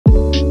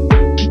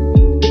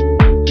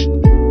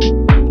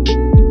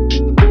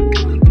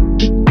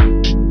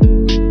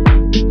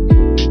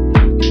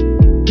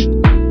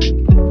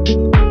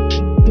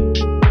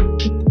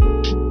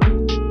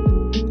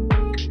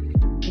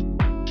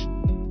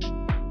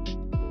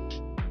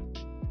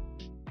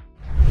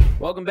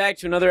Welcome back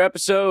to another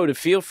episode of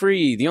Feel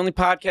Free, the only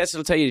podcast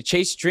that'll tell you to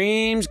chase your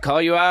dreams,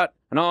 call you out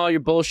on all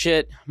your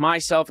bullshit,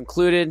 myself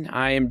included.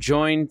 I am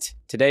joined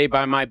today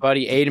by my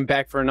buddy Aidan,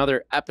 back for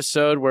another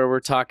episode where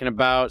we're talking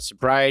about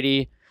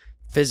sobriety,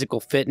 physical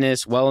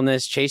fitness,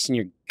 wellness, chasing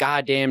your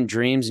goddamn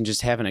dreams, and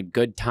just having a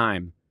good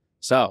time.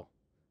 So,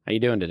 how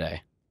you doing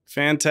today?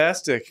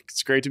 Fantastic.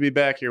 It's great to be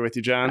back here with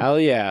you, John. Hell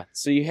yeah.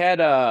 So you had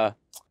a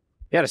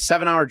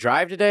 7-hour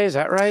drive today, is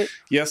that right?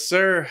 Yes,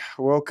 sir.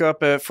 Woke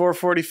up at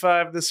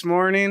 4:45 this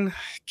morning,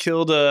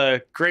 killed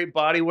a great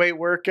body weight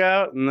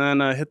workout, and then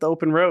hit the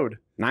open road.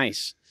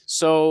 Nice.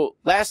 So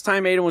last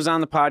time Aidan was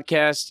on the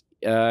podcast,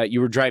 you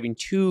were driving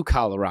to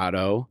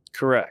Colorado.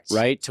 Correct.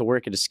 Right? To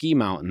work at a ski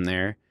mountain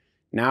there.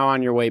 Now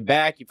on your way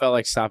back, you felt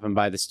like stopping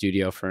by the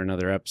studio for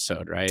another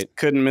episode, right?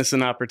 Couldn't miss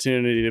an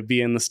opportunity to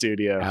be in the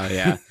studio. Oh,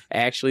 yeah.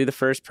 Actually, the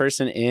first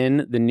person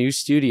in the new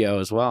studio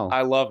as well.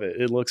 I love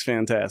it. It looks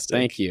fantastic.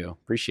 Thank you.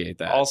 Appreciate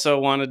that. Also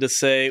wanted to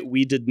say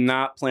we did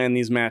not plan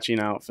these matching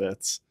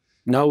outfits.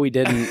 No, we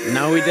didn't.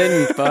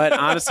 But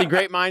honestly,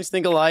 great minds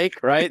think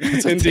alike, right?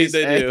 Indeed,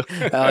 they do.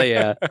 Hell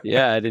yeah.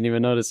 Yeah, I didn't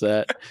even notice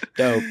that.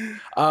 Dope.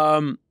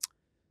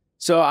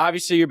 So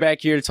obviously, you're back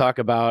here to talk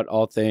about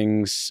all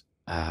things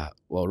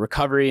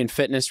recovery and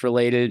fitness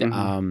related,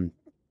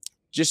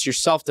 just your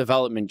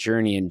self-development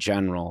journey in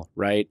general,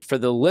 right? For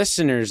the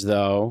listeners,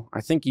 though,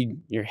 I think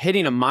you're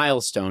hitting a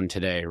milestone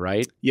today,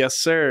 right? Yes,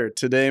 sir.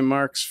 Today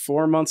marks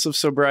 4 months of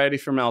sobriety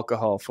from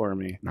alcohol for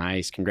me.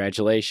 Nice.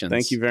 Congratulations.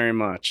 Thank you very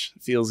much.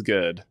 Feels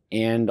good.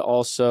 And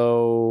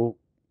also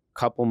a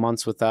couple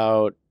months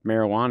without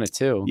marijuana,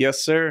 too.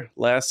 Yes, sir.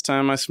 Last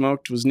time I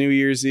smoked was New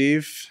Year's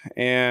Eve,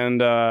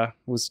 and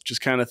was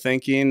just kind of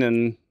thinking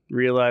and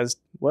realized,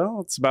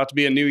 well, it's about to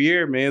be a new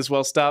year. May as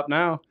well stop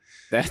now.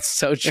 That's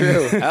so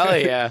true. Hell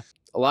yeah.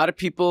 A lot of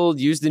people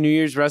use the New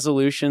Year's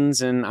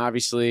resolutions, and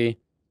obviously,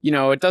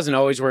 it doesn't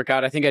always work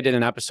out. I think I did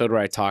an episode where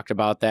I talked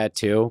about that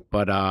too.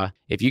 But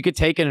if you could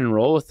take it and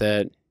roll with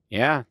it,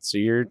 yeah. So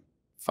you're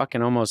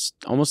fucking almost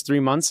 3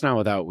 months now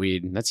without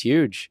weed. That's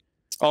huge.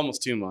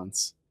 Almost 2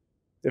 months.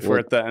 If we're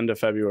at the end of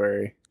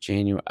February.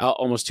 January.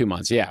 Almost 2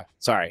 months. Yeah.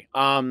 Sorry.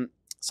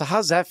 So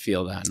how's that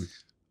feel then?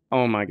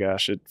 Oh my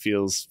gosh, it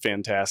feels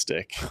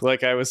fantastic.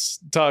 Like I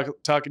was talking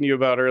to you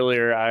about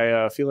earlier,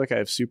 I feel like I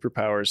have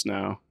superpowers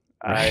now.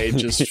 I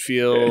just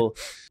feel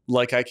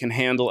like I can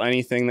handle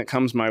anything that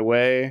comes my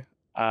way.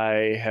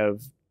 I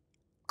have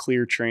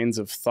clear trains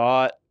of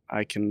thought.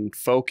 I can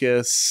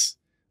focus.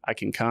 I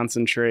can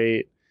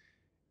concentrate.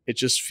 It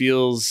just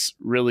feels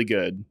really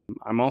good.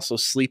 I'm also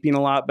sleeping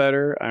a lot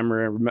better. I'm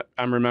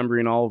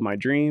remembering all of my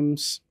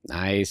dreams.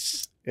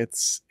 Nice.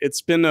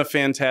 It's been a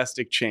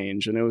fantastic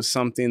change, and it was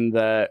something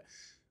that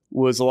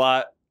was a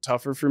lot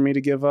tougher for me to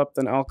give up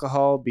than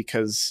alcohol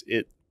because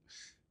it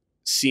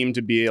seemed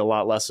to be a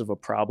lot less of a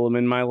problem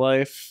in my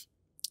life,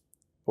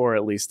 or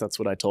at least that's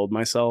what I told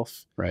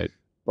myself. Right.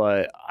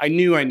 But I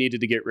knew I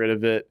needed to get rid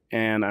of it,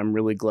 and I'm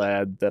really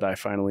glad that I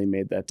finally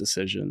made that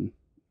decision.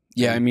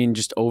 Yeah, I mean,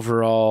 just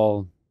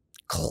overall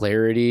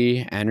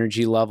clarity,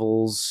 energy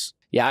levels.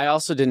 Yeah, I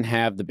also didn't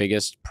have the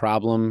biggest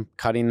problem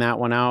cutting that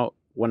one out.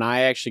 When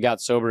I actually got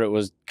sober, it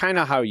was kind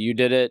of how you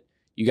did it.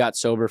 You got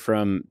sober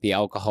from the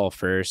alcohol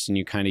first, and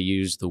you kind of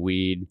used the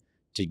weed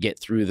to get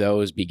through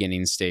those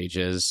beginning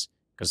stages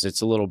because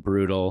it's a little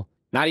brutal.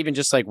 Not even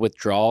just like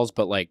withdrawals,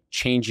 but like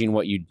changing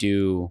what you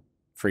do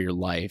for your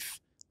life,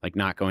 like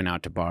not going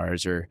out to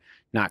bars or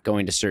not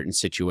going to certain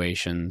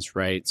situations,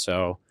 right?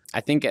 So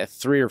I think at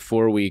 3 or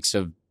 4 weeks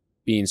of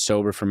being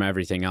sober from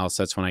everything else,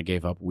 that's when I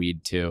gave up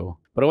weed too.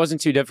 But it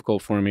wasn't too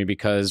difficult for me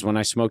because when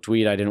I smoked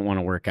weed, I didn't want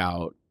to work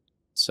out.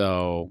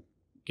 So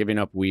giving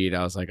up weed,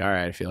 I was like, all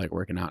right, I feel like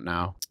working out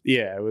now.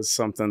 Yeah, it was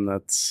something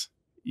that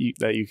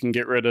you can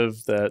get rid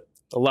of that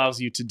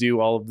allows you to do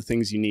all of the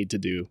things you need to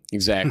do.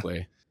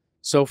 Exactly.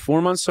 So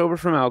 4 months sober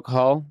from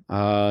alcohol,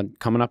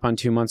 coming up on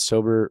 2 months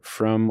sober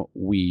from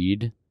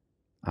weed,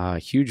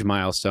 huge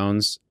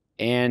milestones.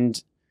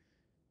 And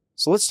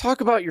so let's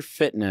talk about your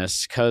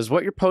fitness, because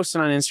what you're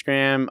posting on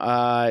Instagram,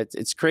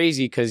 it's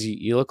crazy because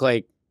you look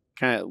like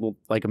kind of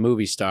like a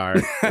movie star.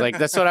 Like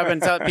that's what I've been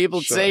telling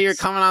people. Say you're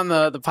coming on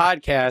the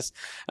podcast.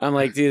 I'm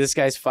like, dude, this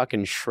guy's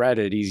fucking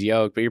shredded. He's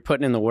yoked, but you're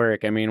putting in the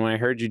work. I mean, when I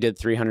heard you did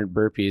 300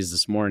 burpees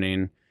this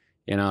morning,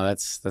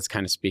 that's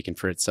kind of speaking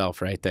for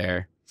itself right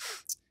there.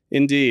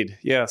 Indeed.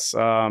 Yes.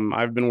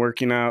 I've been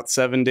working out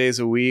 7 days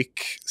a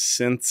week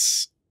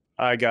since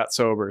I got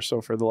sober. So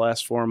for the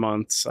last 4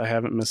 months, I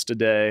haven't missed a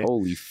day.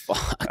 Holy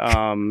fuck.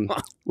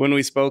 When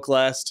we spoke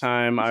last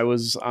time, I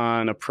was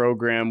on a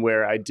program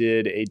where I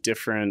did a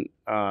different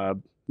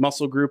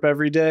muscle group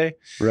every day.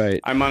 Right.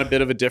 I'm on a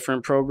bit of a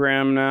different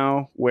program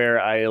now where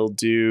I'll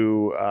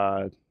do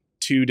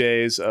 2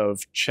 days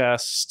of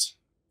chest,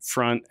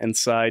 front and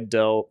side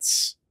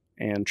delts,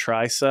 and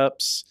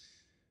triceps,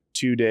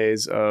 2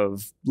 days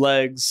of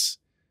legs,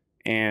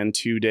 and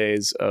 2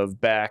 days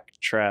of back,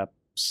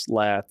 traps,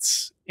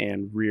 lats,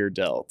 and rear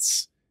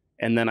delts.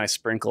 And then I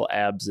sprinkle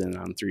abs in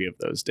on 3 of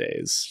those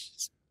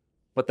days.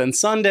 But then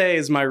Sunday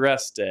is my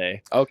rest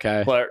day.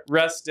 Okay. But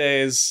rest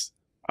days,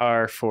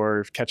 are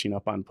for catching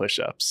up on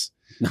push-ups.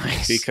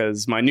 Nice.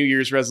 Because my New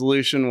Year's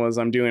resolution was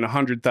I'm doing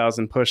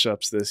 100,000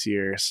 push-ups this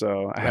year,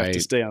 so I have to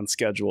stay on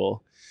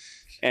schedule.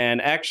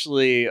 And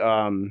actually,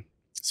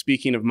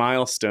 speaking of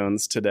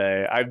milestones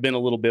today, I've been a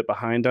little bit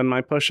behind on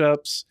my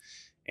push-ups.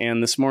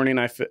 And this morning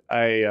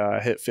I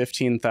hit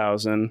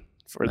 15,000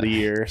 for the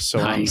year. So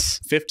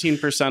Nice. I'm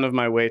 15% of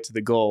my way to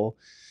the goal.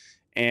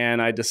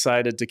 And I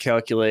decided to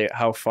calculate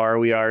how far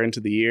we are into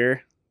the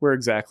year. We're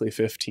exactly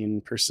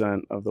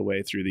 15% of the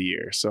way through the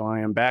year. So I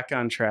am back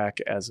on track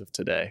as of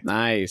today.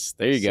 Nice.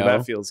 There you go.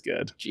 That feels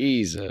good.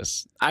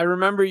 Jesus. I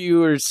remember you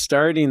were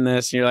starting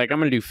this and you're like, I'm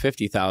going to do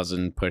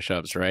 50,000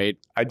 push-ups, right?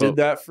 I did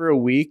that for a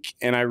week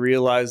and I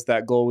realized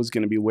that goal was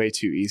going to be way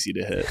too easy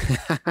to hit.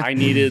 I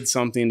needed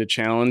something to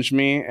challenge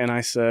me. And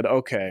I said,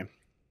 okay,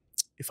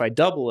 if I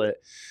double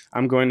it,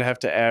 I'm going to have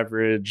to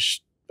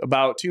average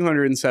about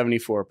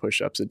 274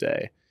 push-ups a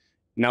day.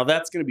 Now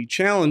that's going to be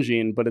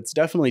challenging, but it's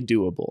definitely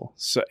doable.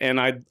 So, and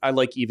I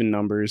like even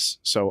numbers.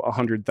 So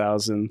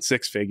 100,000,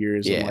 6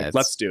 figures. Yeah, I'm like,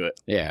 let's do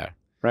it. Yeah,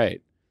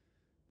 right.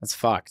 That's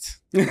fucked.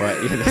 But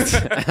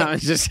I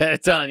was just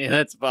telling you,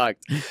 that's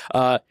fucked.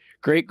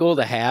 Great goal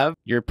to have.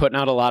 You're putting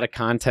out a lot of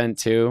content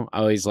too. I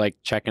always like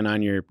checking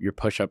on your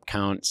push-up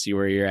count, see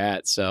where you're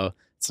at. So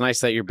it's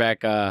nice that you're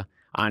back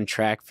on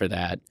track for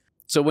that.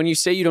 So when you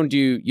say you don't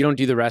do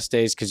the rest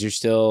days because you're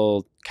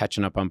still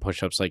catching up on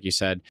push-ups, like you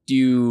said, do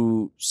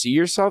you see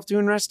yourself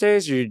doing rest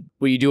days, or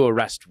will you do a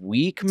rest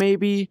week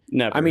maybe?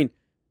 Never. I mean,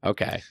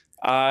 okay.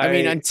 I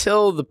mean,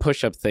 until the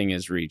push-up thing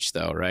is reached,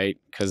 though, right?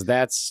 Because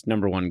that's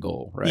number one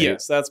goal, right?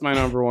 Yes, that's my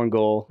number one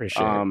goal. For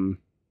sure.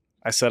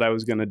 I said I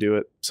was going to do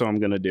it, so I'm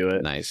going to do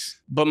it. Nice.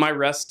 But my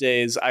rest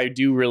days, I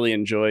do really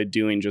enjoy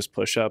doing just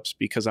push-ups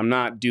because I'm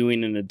not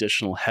doing an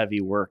additional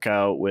heavy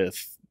workout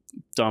with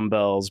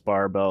dumbbells,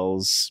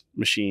 barbells,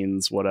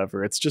 machines,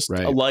 whatever. It's just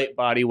a light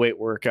body weight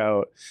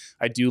workout.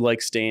 I do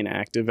like staying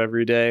active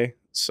every day,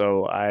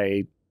 so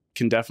I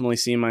can definitely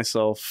see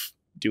myself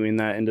doing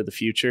that into the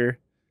future.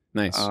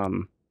 Nice.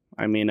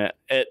 I mean, at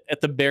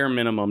the bare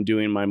minimum,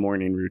 doing my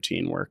morning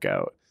routine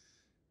workout,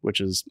 which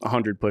is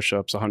 100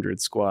 push-ups,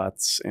 100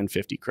 squats, and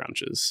 50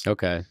 crunches.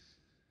 Okay.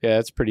 Yeah,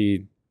 that's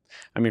pretty.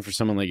 I mean, for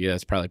someone like you,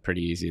 that's probably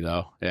pretty easy,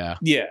 though. Yeah.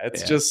 Yeah,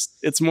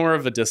 it's more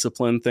of a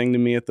discipline thing to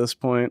me at this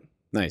point.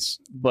 Nice.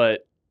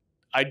 But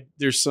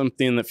there's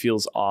something that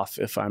feels off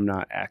if I'm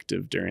not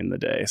active during the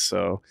day.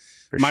 So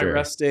my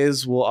rest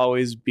days will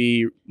always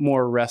be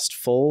more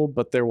restful,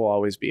 but there will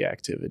always be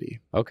activity.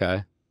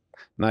 Okay.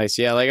 Nice.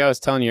 Yeah, like I was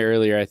telling you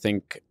earlier, I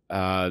think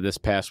this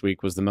past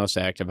week was the most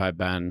active I've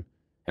been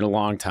in a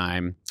long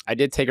time. I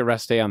did take a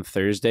rest day on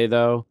Thursday,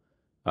 though.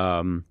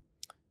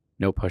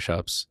 No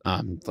push-ups,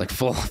 like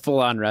full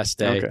on rest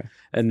day. Okay.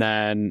 And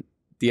then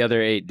the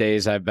other 8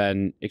 days I've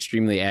been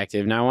extremely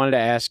active. Now I wanted to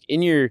ask,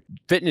 in your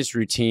fitness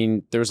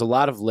routine, there was a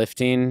lot of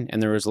lifting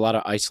and there was a lot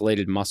of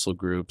isolated muscle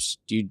groups.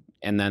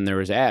 And then there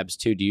was abs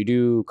too. Do you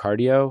do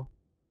cardio?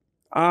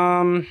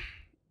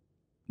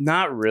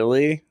 Not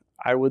really.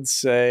 I would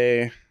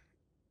say,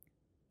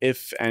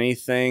 if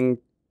anything,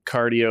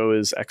 cardio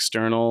is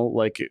external.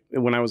 Like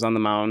when I was on the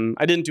mountain,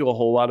 I didn't do a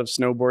whole lot of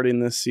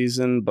snowboarding this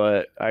season,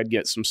 but I'd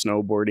get some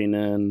snowboarding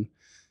in.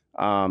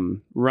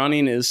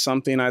 Running is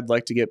something I'd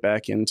like to get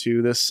back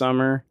into this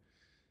summer.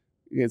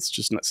 It's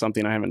just not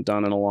something I haven't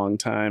done in a long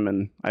time,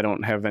 and I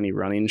don't have any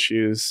running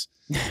shoes.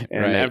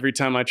 And every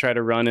time I try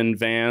to run in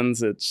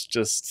Vans, it's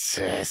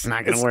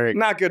not going to work.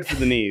 Not good for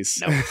the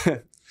knees.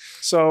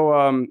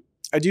 So,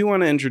 I do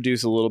want to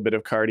introduce a little bit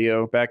of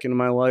cardio back into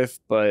my life,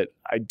 but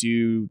I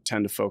do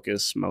tend to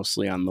focus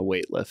mostly on the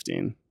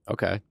weightlifting.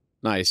 Okay.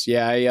 Nice.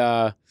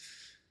 Yeah.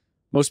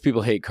 Most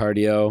people hate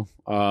cardio.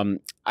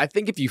 I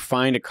think if you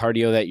find a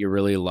cardio that you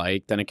really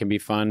like, then it can be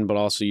fun. But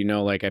also,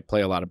 like I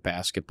play a lot of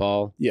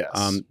basketball.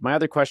 Yes. My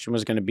other question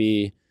was going to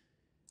be,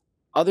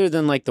 other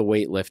than like the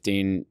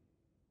weightlifting,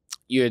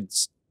 you had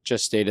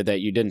just stated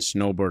that you didn't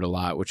snowboard a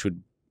lot, which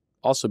would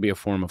also be a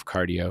form of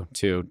cardio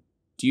too.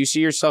 Do you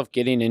see yourself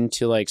getting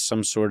into like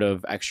some sort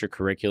of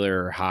extracurricular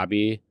or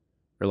hobby,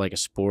 or like a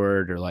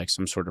sport, or like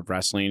some sort of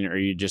wrestling, or are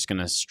you just going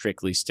to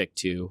strictly stick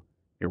to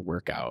your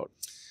workout?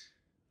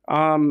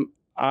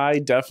 I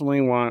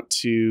definitely want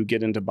to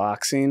get into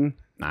boxing.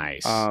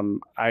 Nice.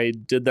 I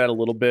did that a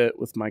little bit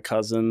with my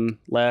cousin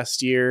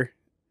last year,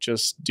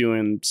 just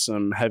doing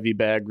some heavy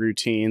bag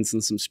routines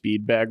and some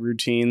speed bag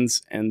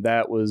routines. And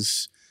that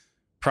was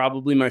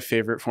probably my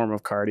favorite form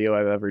of cardio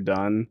I've ever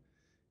done.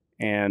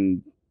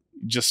 And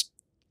just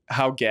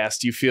how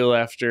gassed you feel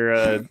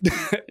after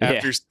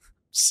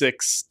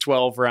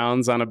 12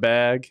 rounds on a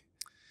bag.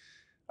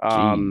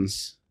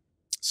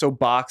 So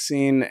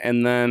boxing,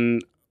 and then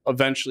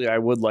eventually I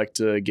would like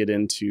to get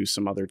into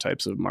some other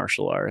types of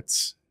martial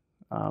arts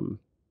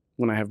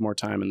when I have more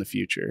time in the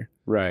future.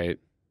 Right.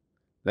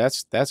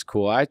 That's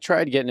cool. I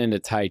tried getting into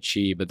Tai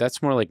Chi, but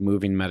that's more like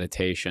moving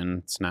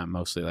meditation. It's not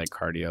mostly like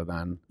cardio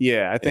then.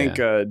 Yeah, I think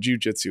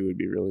jiu-jitsu would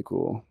be really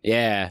cool.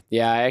 Yeah.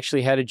 I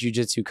actually had a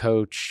jiu-jitsu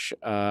coach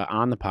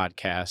on the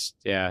podcast.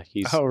 Yeah,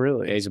 oh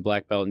really? Yeah, he's a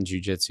black belt in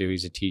jiu-jitsu.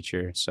 He's a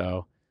teacher.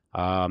 So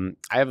I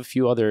have a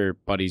few other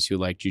buddies who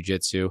like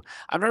jujitsu.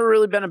 I've never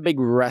really been a big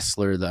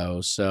wrestler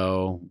though,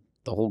 so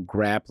the whole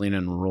grappling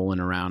and rolling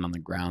around on the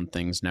ground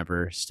things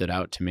never stood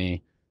out to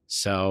me.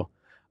 So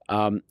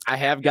I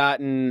have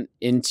gotten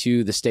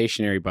into the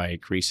stationary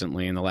bike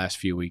recently in the last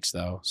few weeks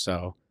though.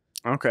 So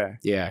Okay.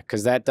 yeah,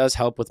 because that does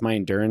help with my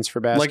endurance for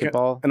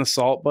basketball. Like an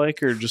assault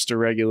bike or just a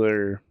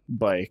regular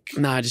bike?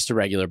 Nah, just a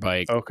regular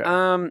bike. Okay.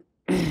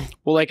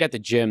 Well, like at the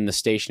gym, the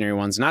stationary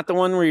ones, not the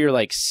one where you're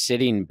like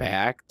sitting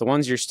back, the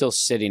ones you're still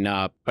sitting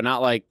up, but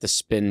not like the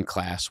spin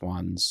class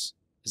ones.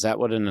 Is that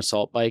what an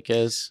assault bike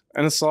is?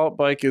 An assault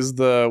bike is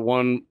the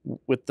one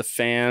with the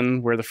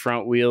fan where the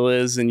front wheel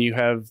is, and you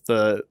have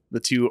the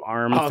two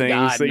arm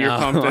things that you're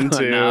pumping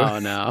to.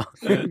 No.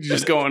 You're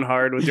just going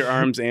hard with your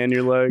arms and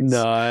your legs.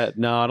 No,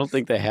 I don't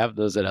think they have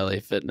those at LA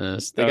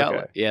Fitness. They got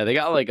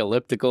like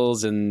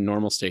ellipticals and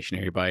normal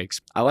stationary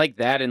bikes. I like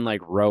that and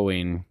like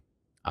rowing.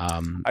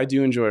 I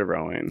do enjoy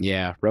rowing.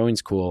 Yeah,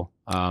 rowing's cool.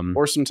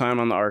 Or some time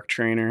on the arc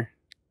trainer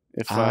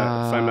if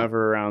I'm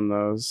ever around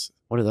those.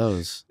 What are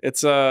those?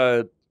 It's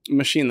a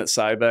machine that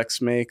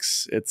Cybex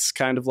makes. It's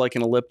kind of like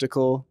an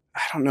elliptical.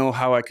 I don't know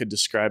how I could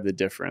describe the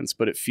difference,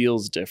 but it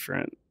feels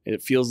different.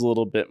 It feels a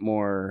little bit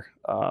more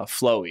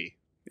flowy,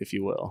 if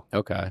you will.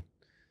 Okay.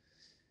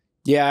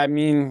 Yeah, I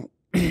mean,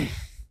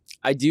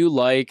 I do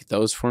like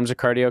those forms of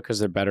cardio because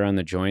they're better on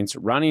the joints.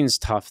 Running's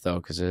tough,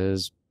 though, because it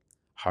is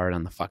hard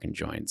on the fucking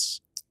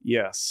joints.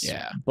 Yes.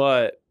 Yeah.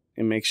 But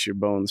it makes your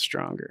bones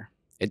stronger.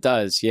 It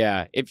does,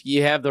 yeah. If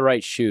you have the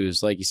right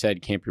shoes, like you said,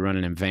 you can't be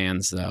running in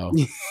Vans, though.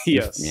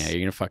 Yes. Yeah, you're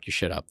going to fuck your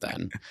shit up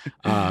then.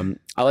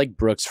 I like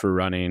Brooks for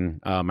running,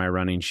 my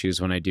running shoes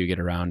when I do get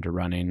around to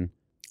running.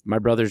 My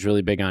brother's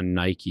really big on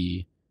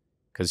Nike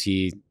because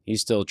he's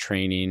still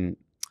training.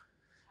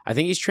 I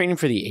think he's training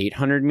for the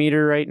 800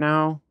 meter right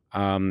now,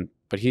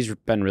 but he's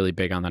been really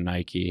big on the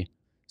Nike.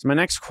 So my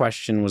next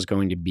question was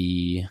going to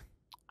be,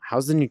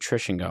 how's the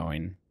nutrition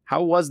going?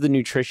 How was the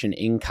nutrition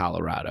in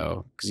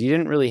Colorado? Because you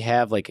didn't really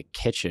have like a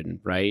kitchen,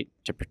 right,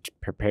 to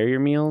prepare your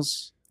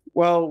meals?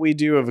 Well, we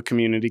do have a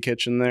community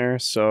kitchen there,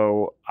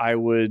 so I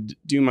would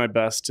do my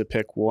best to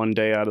pick one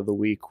day out of the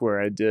week where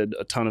I did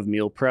a ton of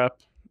meal prep,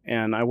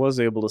 and I was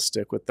able to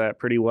stick with that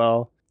pretty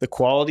well. The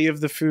quality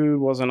of the food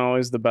wasn't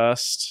always the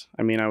best.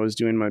 I mean, I was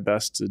doing my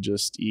best to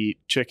just eat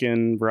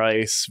chicken,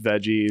 rice,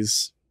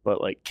 veggies, but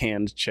like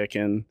canned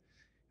chicken.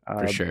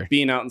 For sure.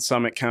 Being out in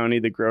Summit County,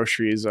 the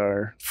groceries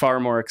are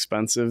far more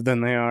expensive than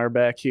they are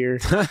back here.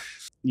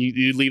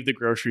 You leave the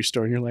grocery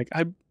store and you're like,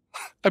 I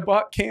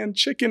bought canned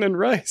chicken and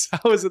rice.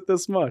 How is it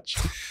this much?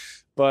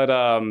 But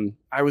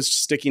I was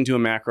sticking to a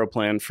macro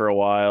plan for a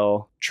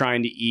while,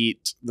 trying to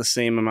eat the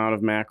same amount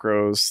of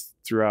macros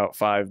throughout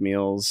 5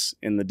 meals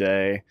in the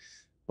day.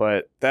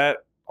 But that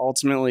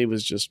ultimately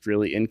was just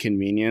really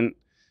inconvenient.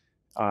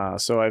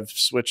 So I've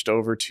switched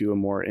over to a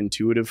more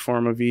intuitive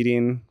form of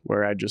eating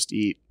where I just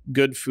eat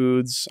good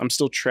foods. I'm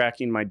still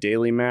tracking my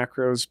daily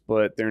macros,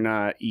 but they're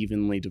not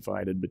evenly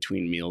divided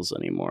between meals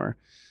anymore.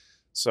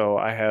 So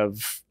I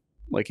have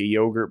like a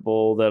yogurt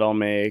bowl that I'll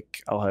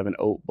make. I'll have an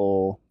oat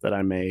bowl that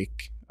I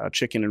make.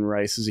 Chicken and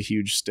rice is a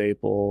huge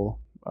staple.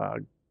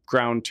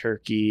 Ground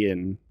turkey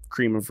and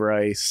cream of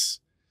rice.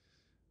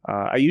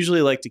 I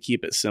usually like to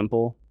keep it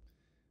simple,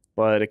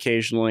 but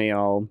occasionally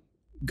I'll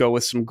go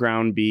with some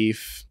ground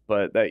beef,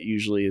 but that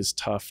usually is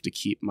tough to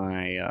keep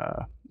my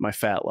my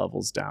fat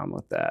levels down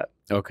with that.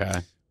 Okay.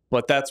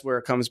 But that's where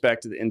it comes back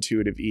to the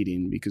intuitive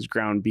eating, because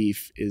ground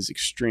beef is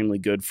extremely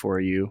good for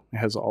you. It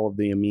has all of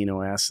the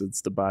amino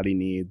acids the body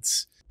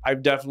needs.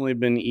 I've definitely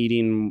been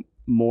eating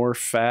more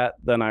fat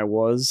than I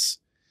was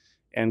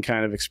and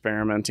kind of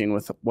experimenting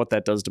with what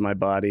that does to my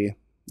body.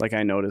 Like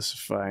I notice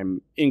if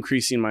I'm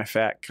increasing my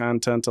fat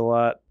content a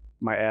lot,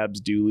 my abs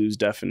do lose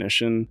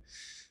definition.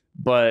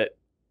 But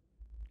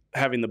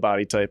having the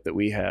body type that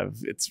we have,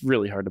 it's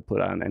really hard to put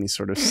on any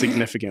sort of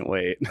significant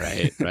weight.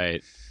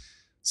 Right.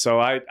 So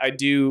I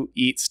do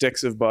eat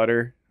sticks of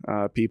butter.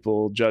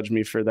 People judge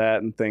me for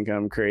that and think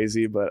I'm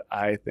crazy, but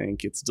I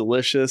think it's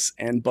delicious,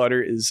 and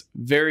butter is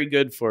very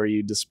good for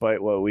you,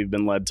 despite what we've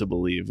been led to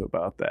believe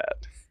about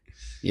that.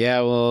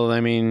 Yeah, well,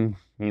 I mean,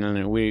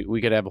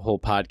 we could have a whole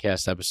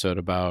podcast episode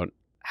about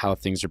how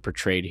things are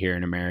portrayed here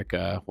in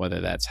America,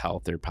 whether that's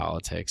health or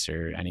politics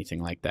or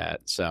anything like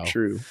that. So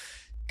True.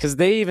 Because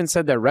they even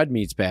said that red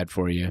meat's bad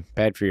for you,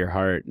 bad for your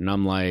heart. And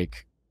I'm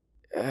like,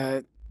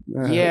 yeah,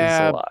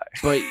 a lie.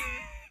 but,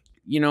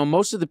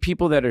 most of the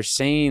people that are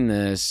saying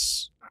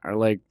this are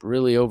like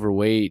really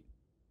overweight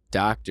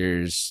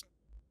doctors,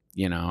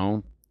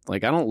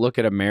 Like, I don't look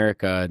at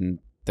America and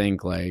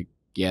think like,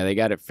 yeah, they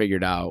got it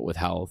figured out with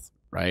health,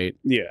 right?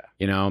 Yeah.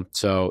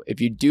 So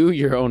if you do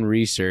your own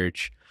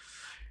research,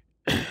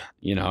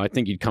 I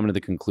think you'd come to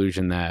the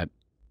conclusion that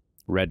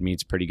red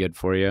meat's pretty good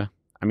for you.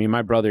 I mean,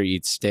 my brother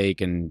eats steak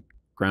and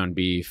ground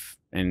beef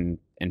and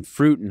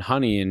fruit and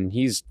honey, and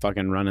he's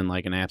fucking running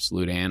like an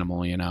absolute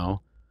animal,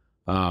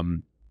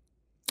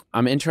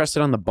 I'm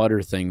interested on the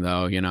butter thing,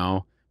 though,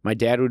 My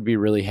dad would be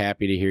really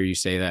happy to hear you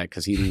say that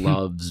because he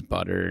loves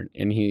butter.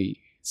 And he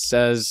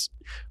says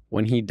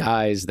when he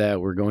dies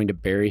that we're going to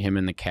bury him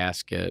in the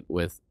casket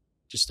with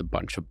just a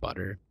bunch of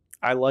butter.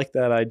 I like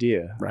that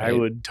idea. Right. I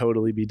would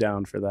totally be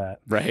down for that.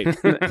 Right.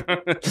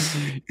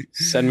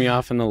 Send me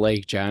off in the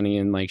lake, Johnny,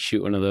 and like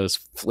shoot one of those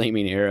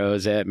flaming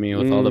arrows at me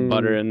with all the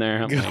butter in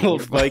there. Good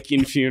old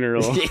Viking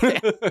funeral.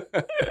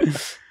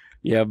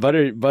 Yeah,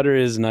 butter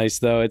is nice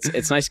though.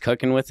 It's nice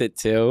cooking with it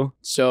too.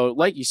 So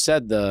like you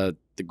said, the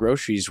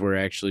groceries were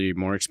actually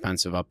more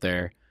expensive up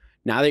there.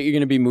 Now that you're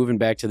going to be moving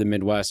back to the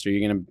Midwest, are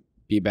you going to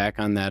be back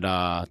on that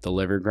the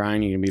liver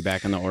grind? You're going to be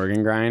back on the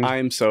Oregon grind?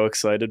 I'm so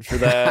excited for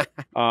that.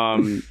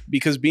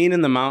 Because being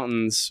in the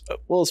mountains,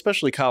 well,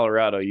 especially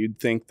Colorado,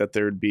 you'd think that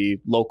there would be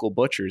local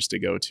butchers to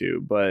go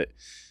to, but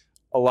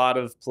a lot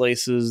of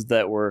places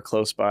that were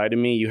close by to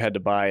me, you had to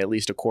buy at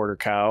least a quarter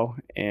cow,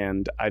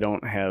 and I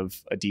don't have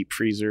a deep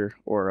freezer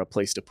or a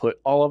place to put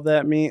all of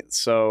that meat.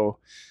 So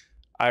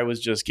I was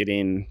just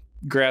getting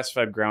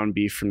grass-fed ground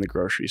beef from the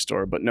grocery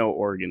store, but no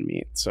Oregon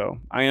meat. So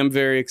I am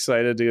very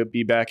excited to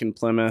be back in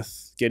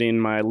Plymouth, getting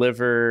my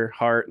liver,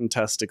 heart, and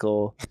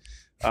testicle.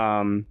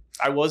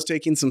 I was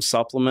taking some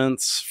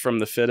supplements from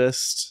the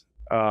Fittest,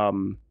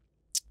 some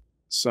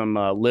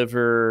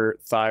liver,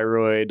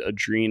 thyroid,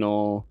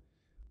 adrenal,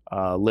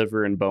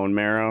 liver, and bone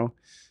marrow,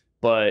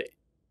 but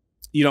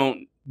you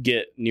don't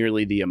get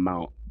nearly the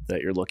amount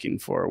that you're looking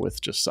for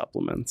with just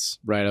supplements.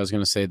 Right. I was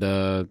going to say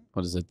the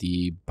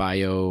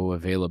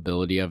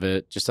bioavailability of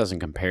it just doesn't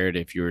compare it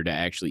if you were to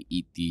actually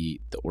eat the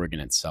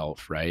organ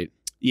itself, right?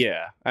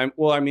 Yeah.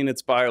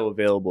 It's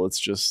bioavailable. It's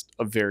just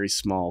a very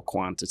small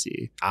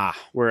quantity.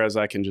 Whereas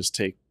I can just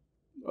take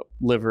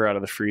liver out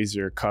of the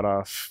freezer, cut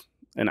off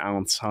an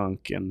ounce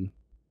hunk, and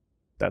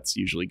that's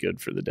usually good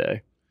for the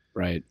day.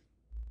 Right.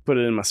 Put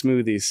it in my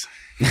smoothies.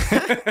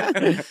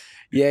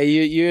 Yeah,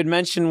 you had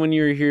mentioned when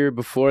you were here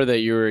before that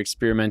you were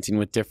experimenting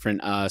with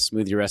different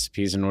smoothie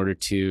recipes in order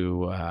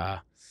to,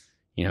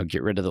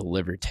 get rid of the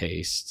liver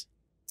taste.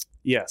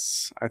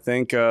 Yes, I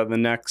think the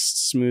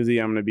next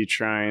smoothie I'm going to be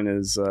trying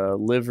is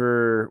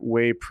liver,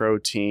 whey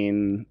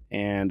protein,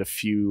 and a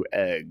few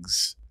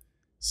eggs.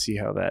 See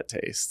how that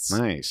tastes.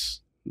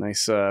 Nice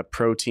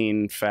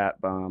protein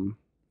fat bomb.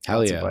 Hell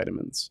Lots yeah, of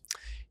vitamins.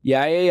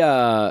 Yeah,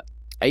 I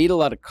eat a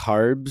lot of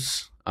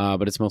carbs,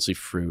 but it's mostly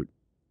fruit.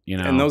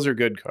 And those are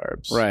good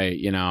carbs.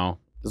 Right,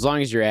 as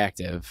long as you're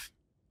active.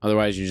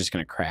 Otherwise, you're just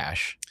going to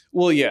crash.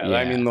 Well, yeah.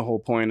 I mean, the whole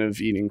point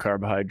of eating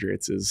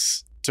carbohydrates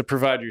is to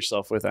provide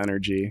yourself with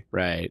energy.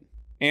 Right.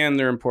 And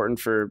they're important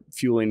for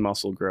fueling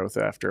muscle growth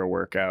after a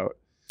workout.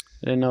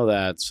 I didn't know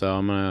that, so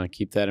I'm going to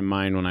keep that in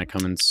mind when I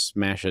come and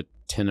smash a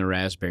tin of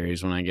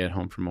raspberries when I get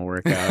home from a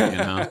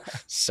workout,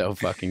 So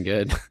fucking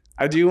good.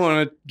 I do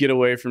want to get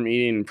away from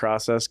eating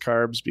processed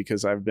carbs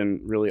because I've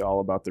been really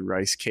all about the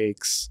rice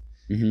cakes.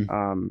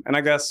 Mm-hmm. And I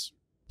guess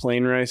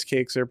plain rice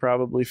cakes are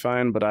probably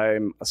fine, but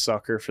I'm a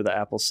sucker for the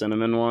apple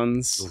cinnamon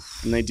ones.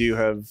 Oof. And they do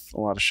have a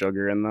lot of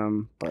sugar in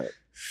them, but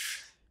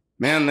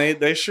man,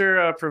 they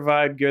sure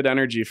provide good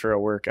energy for a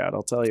workout.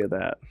 I'll tell you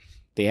that.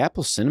 The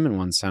apple cinnamon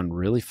ones sound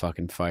really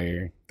fucking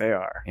fire. They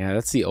are. Yeah,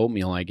 that's the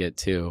oatmeal I get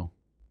too.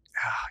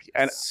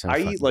 And so I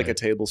eat like good. a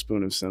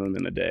tablespoon of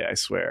cinnamon a day, I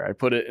swear. I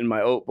put it in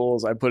my oat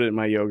bowls. I put it in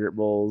my yogurt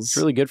bowls. It's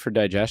really good for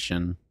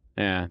digestion.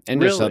 Yeah. And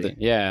really? just other,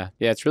 yeah,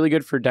 it's really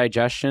good for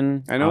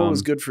digestion. I know it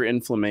was good for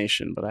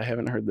inflammation, but I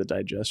haven't heard the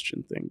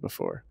digestion thing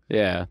before.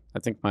 Yeah, I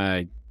think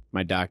my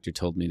doctor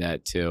told me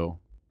that too.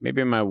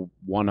 Maybe my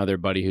one other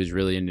buddy who's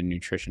really into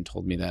nutrition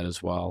told me that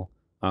as well.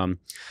 I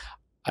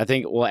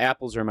think,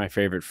 apples are my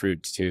favorite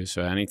fruit too.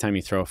 So anytime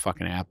you throw a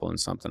fucking apple in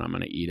something, I'm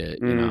going to eat it,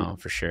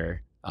 for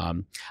sure.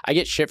 I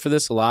get shit for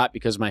this a lot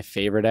because my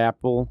favorite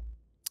apple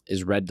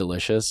is Red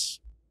Delicious.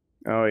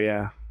 Oh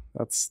yeah.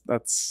 That's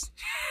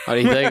What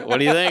do you think? What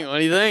do you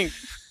think?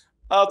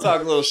 I'll talk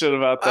a little shit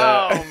about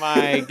that. Oh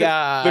my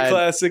god. The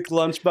classic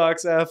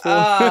lunchbox apple.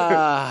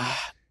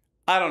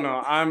 I don't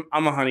know.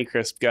 I'm a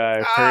Honeycrisp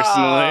guy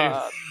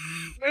personally.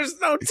 There's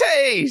no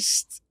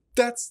taste.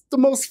 That's the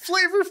most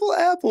flavorful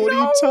apple. What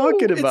are you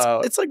talking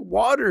about? It's like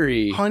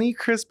watery.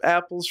 Honeycrisp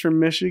apples from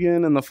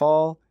Michigan in the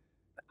fall.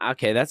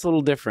 Okay, that's a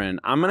little different.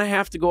 I'm going to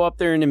have to go up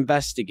there and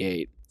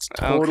investigate. It's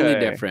totally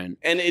different.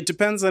 And it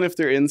depends on if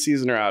they're in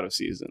season or out of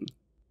season.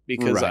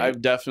 Because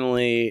I've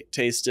definitely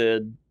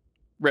tasted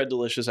Red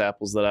Delicious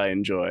apples that I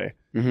enjoy.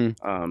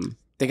 Mm-hmm.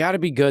 They got to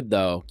be good,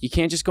 though. You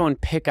can't just go and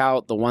pick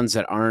out the ones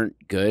that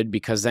aren't good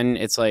because then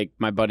it's like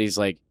my buddies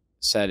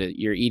said,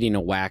 you're eating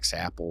a wax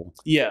apple.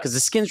 Yeah. Because the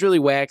skin's really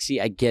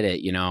waxy. I get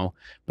it,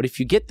 But if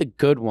you get the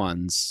good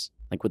ones,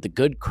 like with the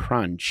good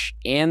crunch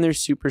and they're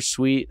super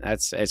sweet,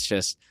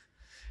 it's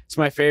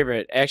my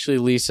favorite. Actually,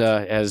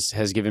 Lisa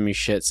has given me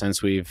shit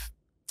since we've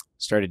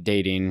started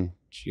dating.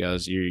 She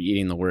goes, "You're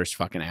eating the worst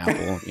fucking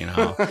apple,"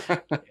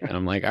 And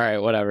I'm like, all right,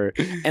 whatever.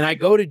 And I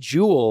go to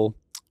Jewel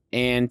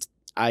and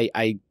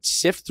I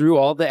sift through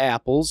all the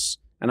apples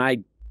and I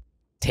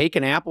take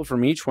an apple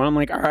from each one. I'm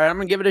like, all right, I'm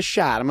going to give it a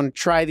shot. I'm going to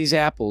try these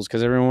apples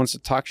because everyone wants to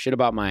talk shit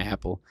about my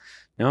apple.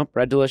 Nope,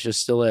 Red Delicious,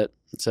 still it.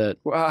 That's it.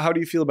 Well, how do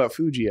you feel about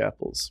Fuji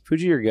apples?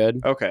 Fuji are good.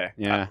 Okay.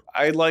 Yeah.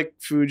 I like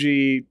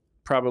Fuji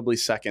probably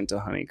second to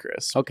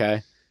Honeycrisp.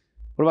 Okay.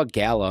 What about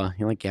Gala?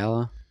 You like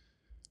Gala?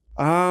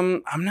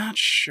 I'm not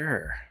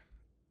sure.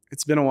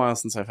 It's been a while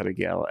since I've had a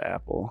Gala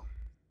apple.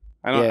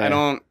 I Yeah.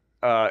 don't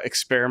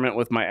experiment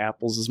with my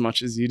apples as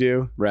much as you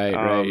do.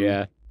 Right,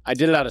 yeah. I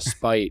did it out of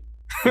spite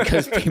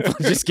because people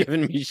are just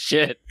giving me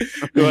shit.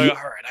 You're like,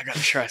 all right, I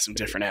gotta try some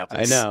different apples.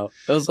 I know.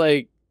 It was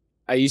like,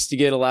 I used to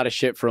get a lot of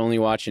shit for only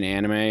watching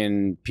anime,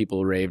 and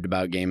people raved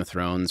about Game of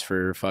Thrones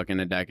for fucking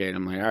a decade.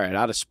 I'm like, all right,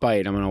 out of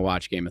spite, I'm going to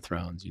watch Game of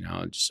Thrones, you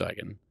know, just so I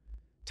can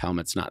tell them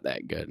it's not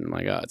that good. And I'm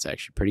like, oh, it's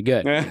actually pretty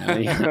good.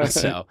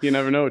 So you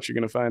never know what you're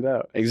going to find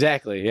out.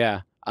 Exactly,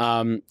 yeah.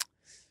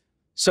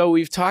 So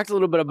we've talked a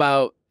little bit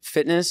about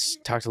fitness,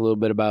 talked a little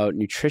bit about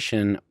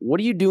nutrition. What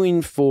are you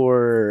doing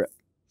for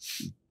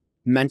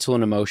mental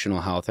and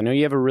emotional health? I know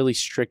you have a really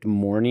strict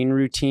morning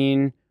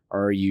routine.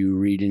 Are you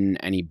reading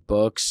any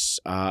books?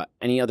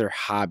 Any other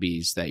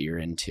hobbies that you're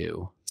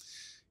into?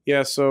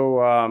 Yeah,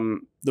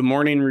 so the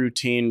morning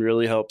routine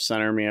really helps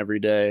center me every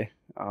day.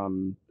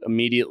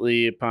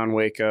 Immediately upon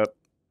wake up,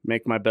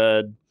 make my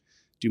bed,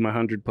 do my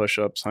 100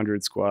 push-ups,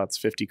 100 squats,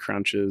 50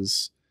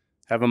 crunches,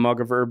 have a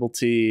mug of herbal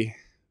tea,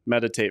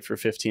 meditate for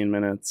 15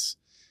 minutes.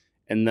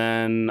 And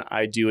then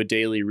I do a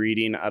daily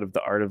reading out of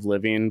The Art of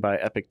Living by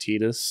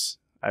Epictetus.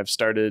 I've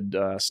started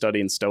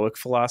studying stoic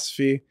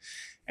philosophy,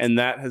 and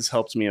that has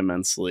helped me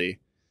immensely.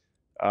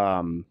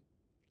 It's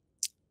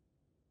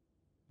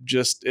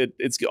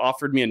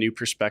offered me a new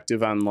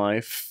perspective on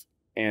life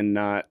and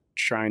not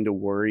trying to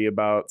worry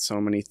about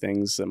so many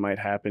things that might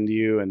happen to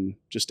you, and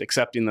just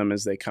accepting them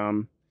as they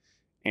come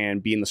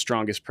and being the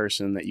strongest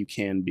person that you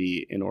can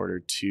be in order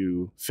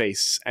to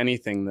face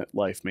anything that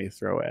life may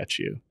throw at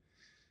you.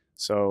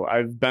 So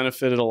I've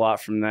benefited a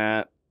lot from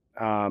that.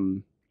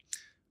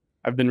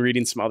 I've been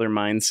reading some other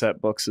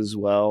mindset books as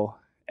well.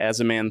 As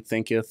a Man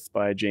Thinketh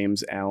by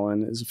James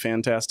Allen is a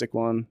fantastic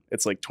one.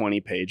 It's like 20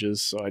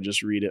 pages, so I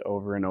just read it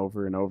over and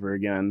over and over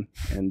again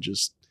and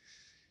just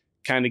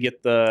kind of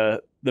get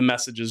the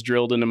messages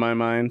drilled into my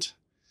mind.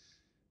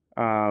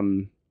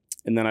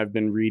 And then I've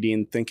been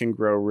reading Think and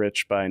Grow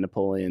Rich by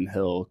Napoleon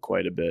Hill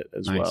quite a bit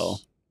as well.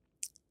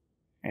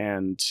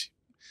 And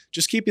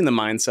just keeping the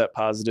mindset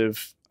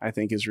positive, I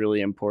think, is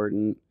really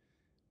important.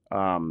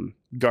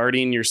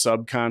 Guarding your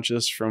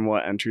subconscious from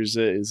what enters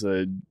it is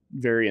a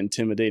very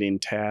intimidating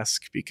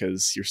task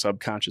because your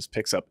subconscious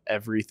picks up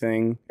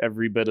everything,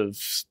 every bit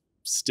of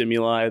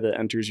stimuli that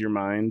enters your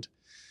mind.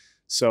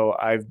 So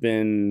I've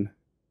been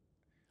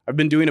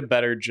doing a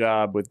better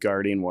job with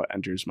guarding what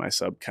enters my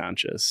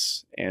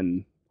subconscious,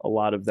 and a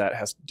lot of that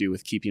has to do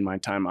with keeping my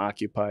time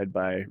occupied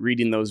by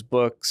reading those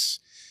books,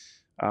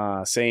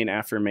 saying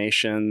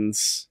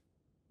affirmations,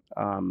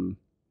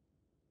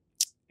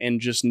 and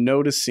just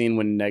noticing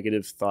when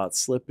negative thoughts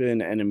slip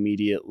in and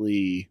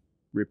immediately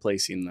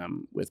replacing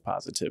them with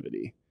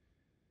positivity.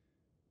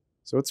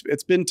 So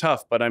it's been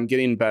tough, but I'm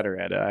getting better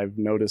at it. I've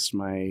noticed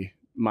my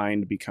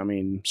mind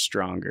becoming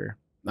stronger.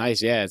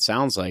 Nice. Yeah, it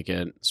sounds like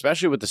it,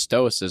 especially with the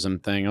stoicism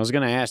thing. I was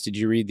going to ask, did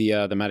you read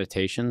the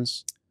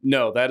meditations?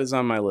 No, that is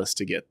on my list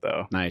to get,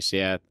 though. Nice.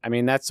 Yeah. I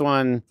mean, that's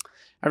one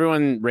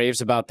everyone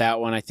raves about that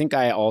one. I think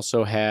I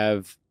also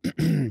have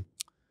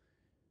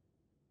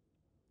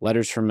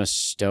Letters from a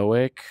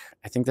Stoic.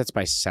 I think that's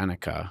by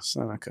Seneca.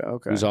 Seneca,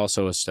 okay. Who's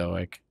also a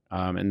Stoic.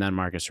 And then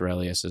Marcus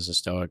Aurelius is a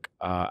Stoic.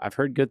 I've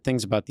heard good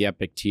things about the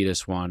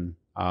Epictetus one.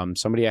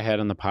 Somebody I had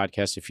on the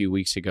podcast a few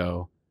weeks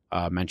ago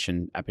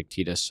mentioned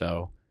Epictetus,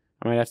 so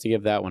I might have to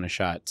give that one a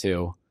shot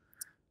too.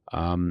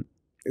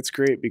 It's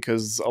great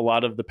because a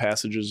lot of the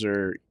passages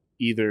are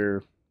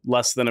either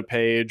less than a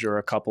page or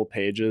a couple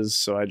pages.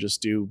 So I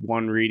just do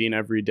one reading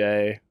every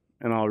day,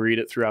 and I'll read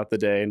it throughout the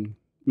day and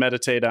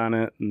meditate on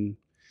it and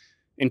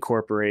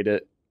incorporate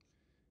it.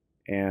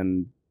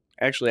 And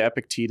actually,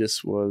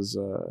 Epictetus was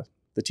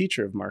the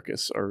teacher of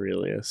Marcus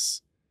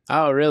Aurelius.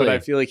 Oh, really? But I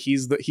feel like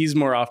he's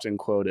more often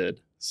quoted.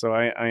 So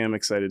I am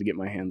excited to get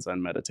my hands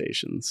on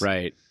meditations.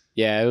 Right.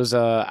 Yeah, it was.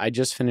 I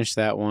just finished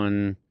that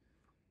one.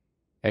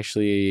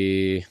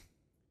 Actually,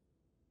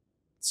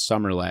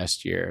 summer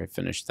last year, I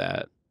finished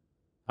that.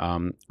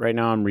 Right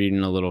now, I'm reading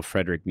a little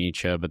Friedrich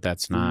Nietzsche, but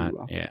that's not.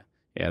 Ooh.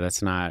 Yeah,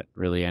 that's not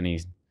really any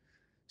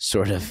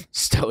sort of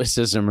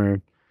stoicism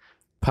or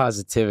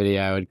positivity,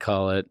 I would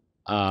call it,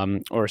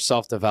 or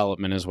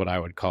self-development is what I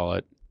would call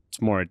it.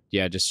 It's more,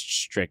 just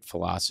strict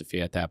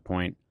philosophy at that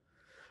point.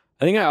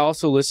 I think I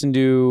also listened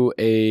to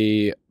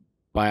a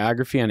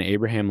biography on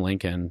Abraham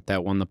Lincoln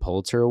that won the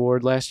Pulitzer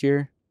Award last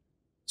year.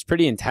 It's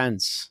pretty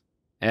intense.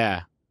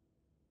 Yeah.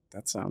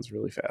 That sounds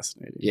really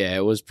fascinating. Yeah,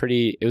 it was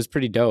pretty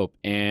dope.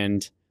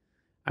 And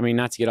I mean,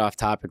 not to get off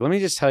topic, let me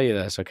just tell you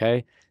this,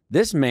 okay?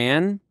 This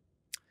man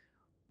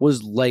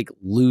was like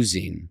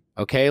losing,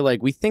 okay?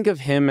 Like we think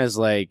of him as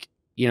like,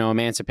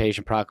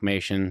 Emancipation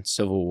Proclamation,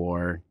 Civil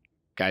War,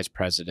 guy's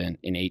president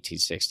in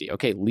 1860.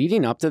 Okay,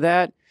 leading up to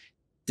that,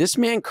 this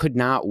man could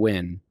not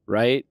win,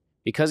 right?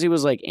 Because he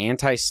was like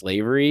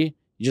anti-slavery,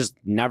 he just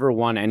never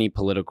won any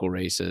political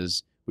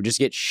races, would just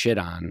get shit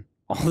on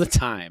all the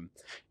time,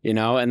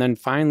 and then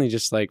finally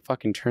just like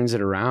fucking turns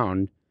it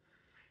around.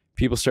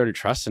 People started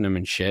trusting him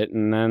and shit.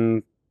 And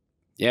then,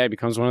 yeah, he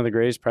becomes one of the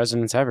greatest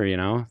presidents ever, you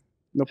know?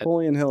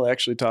 Napoleon Hill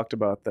actually talked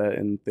about that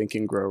in Think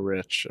and Grow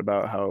Rich,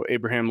 about how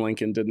Abraham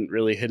Lincoln didn't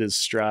really hit his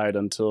stride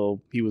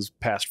until he was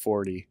past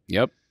 40.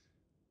 Yep.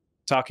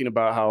 Talking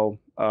about how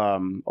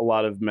a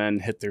lot of men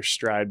hit their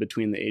stride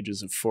between the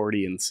ages of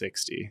 40 and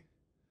 60,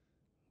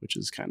 which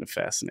is kind of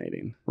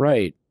fascinating.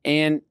 Right.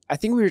 And I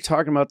think we were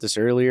talking about this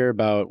earlier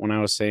about when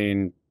I was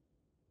saying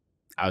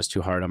I was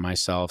too hard on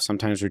myself.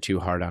 Sometimes we're too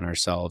hard on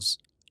ourselves.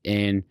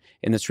 And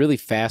in this really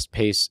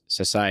fast-paced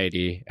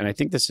society, and I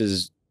think this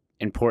is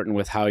important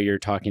with how you're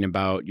talking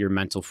about your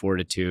mental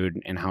fortitude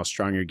and how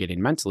strong you're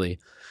getting mentally.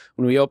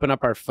 When we open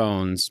up our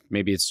phones,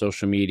 maybe it's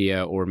social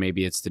media or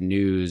maybe it's the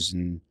news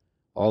and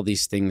all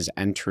these things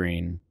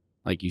entering,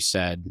 like you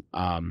said,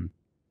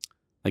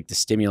 like the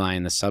stimuli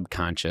in the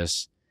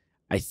subconscious.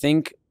 I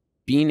think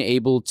being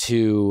able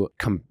to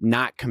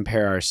not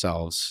compare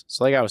ourselves.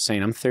 So like I was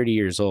saying, I'm 30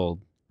 years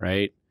old,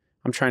 right?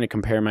 I'm trying to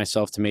compare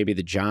myself to maybe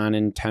the John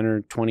in 10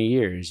 or 20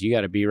 years. You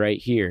got to be right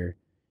here.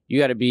 You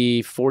got to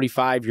be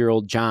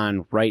 45-year-old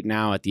John right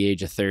now at the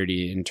age of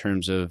 30 in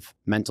terms of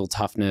mental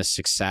toughness,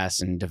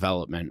 success, and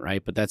development,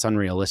 right? But that's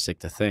unrealistic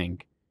to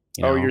think.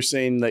 You're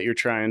saying that you're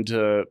trying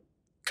to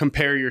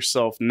compare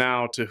yourself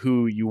now to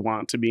who you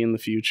want to be in the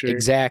future?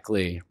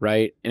 Exactly,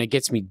 right? And it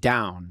gets me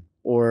down.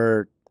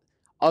 Or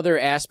other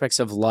aspects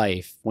of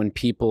life when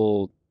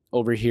people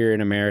over here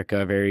in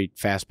America, a very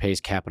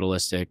fast-paced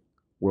capitalistic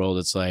world,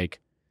 it's like,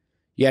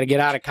 you got to get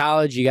out of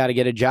college. You got to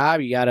get a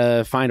job. You got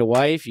to find a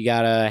wife. You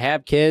got to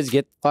have kids,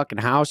 get the fucking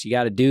house. You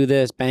got to do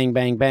this, bang,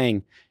 bang,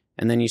 bang.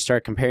 And then you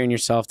start comparing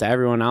yourself to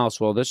everyone else.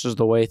 Well, this is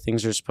the way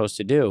things are supposed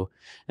to do.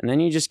 And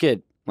then you just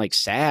get like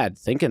sad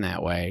thinking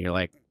that way. You're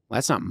like,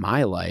 that's not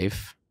my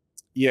life.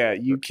 Yeah,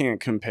 you can't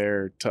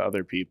compare to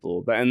other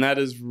people. And that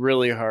is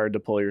really hard to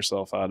pull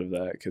yourself out of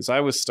that, because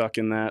I was stuck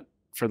in that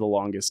for the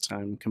longest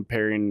time,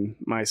 comparing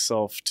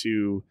myself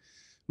to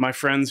my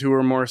friends who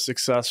were more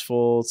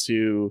successful,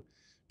 to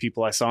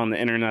people I saw on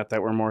the internet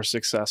that were more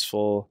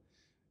successful.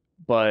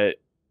 But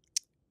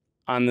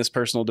on this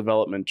personal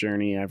development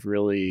journey, I've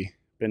really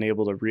been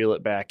able to reel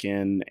it back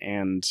in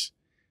and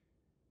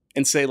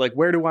say, like,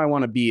 where do I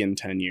want to be in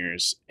 10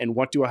 years? And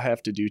what do I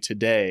have to do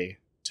today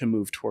to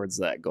move towards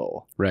that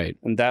goal? Right.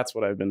 And that's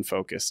what I've been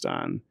focused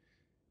on.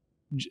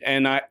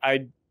 And I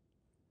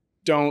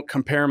don't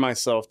compare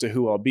myself to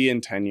who I'll be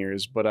in 10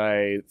 years, but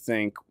I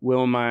think,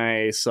 will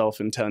myself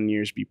in 10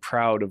 years be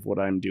proud of what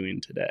I'm doing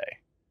today?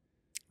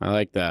 I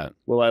like that.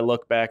 Will I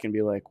look back and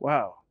be like,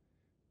 wow,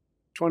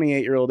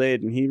 28-year-old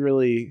Aidan, he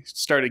really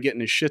started getting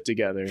his shit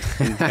together.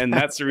 And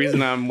that's the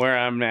reason I'm where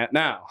I'm at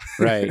now.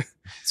 Right.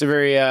 It's a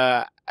very,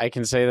 I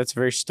can say that's a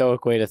very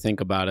stoic way to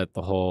think about it.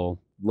 The whole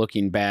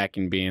looking back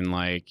and being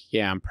like,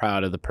 yeah, I'm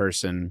proud of the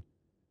person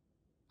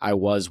I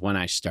was when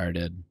I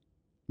started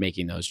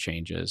making those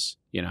changes,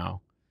 you know,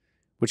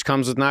 which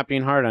comes with not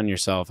being hard on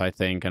yourself, I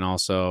think. And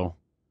also,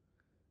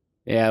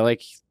 yeah,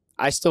 like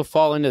I still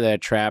fall into that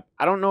trap.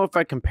 I don't know if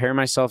I compare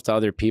myself to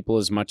other people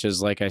as much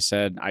as, like I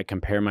said, I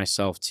compare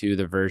myself to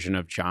the version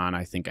of John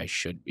I think I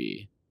should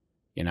be,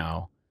 you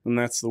know. And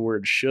that's the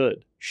word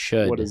should.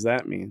 Should. What does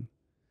that mean?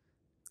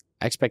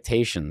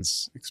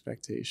 Expectations.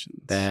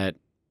 Expectations. That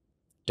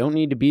don't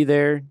need to be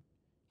there,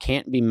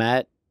 can't be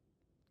met.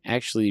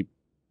 Actually,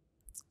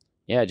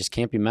 yeah, just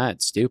can't be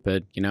met.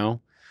 Stupid, you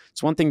know?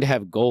 It's one thing to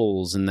have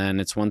goals, and then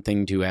it's one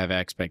thing to have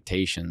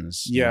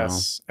expectations.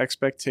 Yes,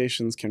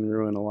 expectations can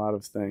ruin a lot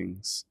of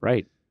things.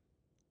 Right.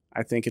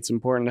 I think it's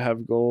important to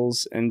have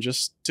goals and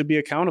just to be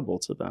accountable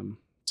to them.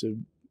 To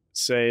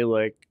say,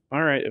 like,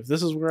 all right, if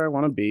this is where I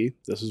want to be,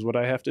 this is what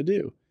I have to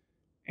do.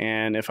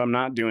 And if I'm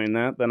not doing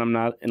that, then I'm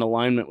not in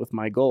alignment with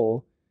my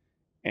goal.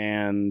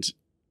 And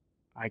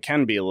I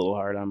can be a little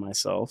hard on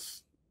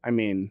myself. I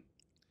mean,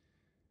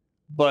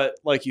 but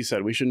like you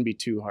said, we shouldn't be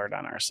too hard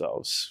on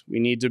ourselves. We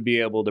need to be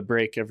able to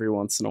break every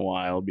once in a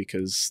while,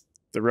 because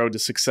the road to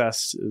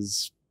success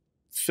is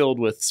filled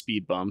with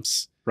speed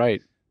bumps.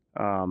 Right.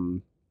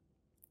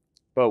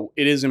 But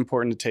it is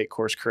important to take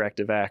course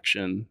corrective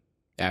action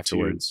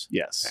Afterwards.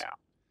 Yes. Yeah.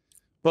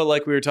 But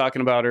like we were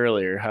talking about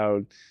earlier,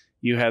 how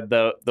you had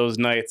those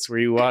nights where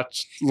you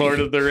watched Lord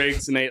of the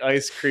Rings and ate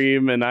ice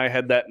cream, and I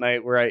had that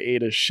night where I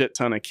ate a shit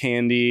ton of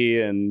candy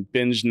and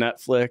binged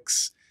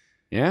Netflix.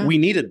 Yeah. We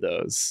needed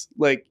those.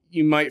 Like,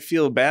 you might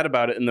feel bad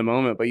about it in the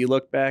moment, but you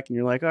look back and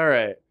you're like, all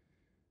right,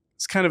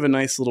 it's kind of a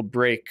nice little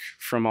break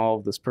from all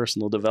of this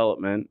personal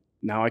development.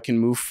 Now I can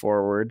move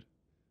forward,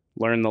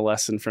 learn the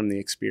lesson from the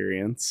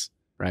experience.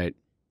 Right.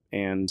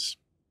 And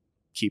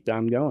keep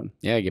on going.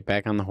 Yeah, get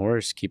back on the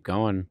horse, keep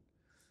going.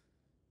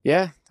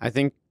 Yeah, I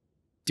think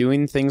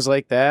doing things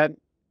like that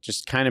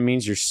just kind of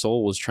means your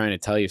soul was trying to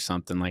tell you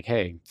something, like,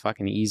 hey,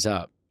 fucking ease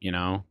up, you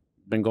know?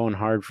 Been going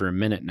hard for a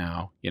minute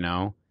now, you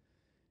know?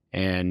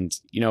 And,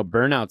 you know,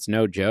 burnout's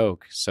no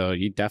joke. So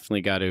you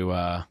definitely got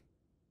to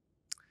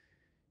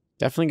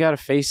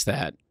face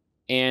that.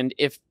 And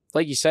if,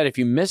 like you said, if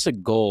you miss a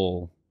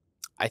goal,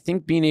 I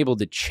think being able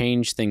to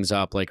change things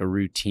up, like a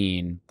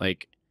routine,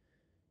 like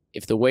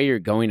if the way you're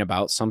going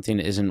about something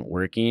isn't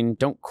working,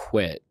 don't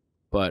quit,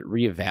 but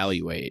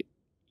reevaluate,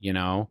 you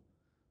know?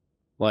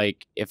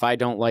 Like if I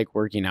don't like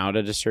working out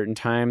at a certain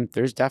time,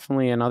 there's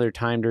definitely another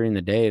time during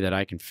the day that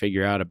I can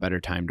figure out a better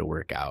time to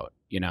work out,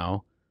 you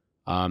know?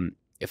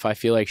 If I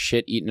feel like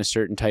shit eating a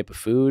certain type of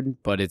food,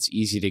 but it's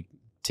easy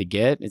to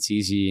get, it's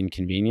easy and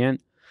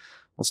convenient,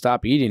 I'll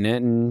stop eating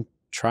it and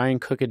try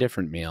and cook a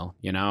different meal,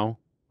 you know?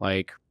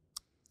 Like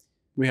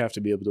we have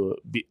to be able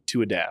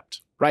to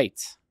adapt. Right.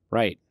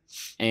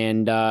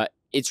 And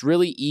it's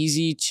really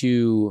easy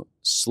to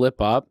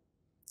slip up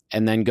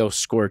and then go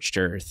scorched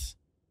earth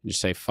and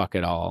just say, fuck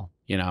it all,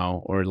 you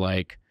know? Or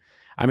like,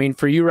 I mean,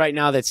 for you right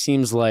now, that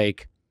seems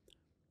like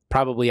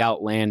probably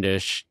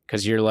outlandish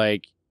because you're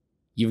like,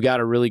 you've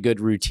got a really good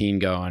routine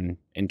going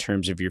in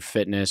terms of your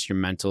fitness, your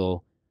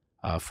mental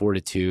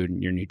fortitude,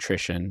 and your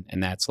nutrition.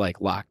 And that's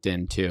like locked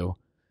in too.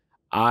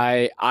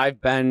 I've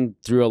been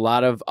through a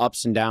lot of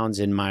ups and downs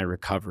in my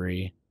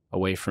recovery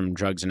away from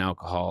drugs and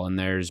alcohol. And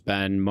there's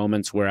been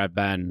moments where I've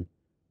been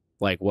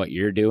like what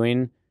you're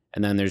doing.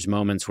 And then there's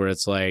moments where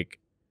it's like,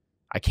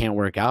 I can't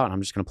work out. And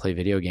I'm just going to play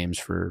video games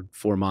for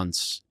 4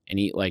 months and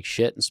eat like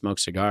shit and smoke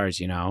cigars,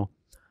 you know?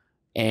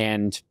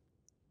 And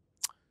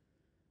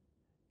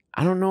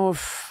I don't know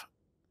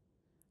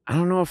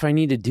if I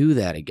need to do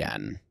that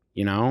again,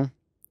 you know?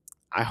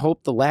 I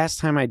hope the last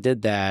time I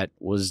did that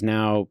was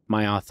now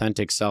my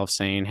authentic self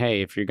saying,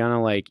 hey, if you're going to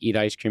like eat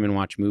ice cream and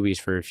watch movies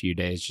for a few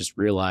days, just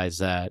realize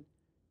that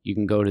you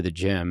can go to the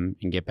gym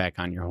and get back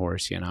on your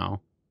horse, you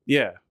know?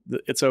 Yeah,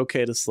 it's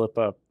okay to slip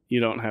up.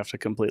 You don't have to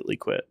completely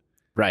quit.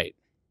 Right.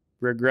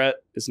 Regret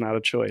is not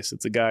a choice.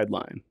 It's a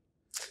guideline.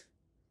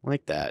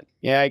 Like that.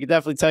 Yeah, I could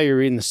definitely tell you're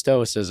reading the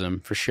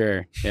Stoicism for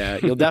sure. Yeah,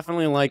 you'll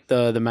definitely like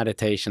the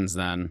meditations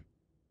then.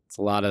 It's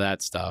a lot of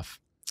that stuff.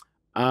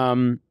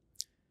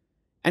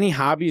 Any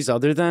hobbies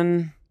other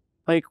than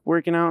like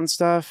working out and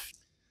stuff?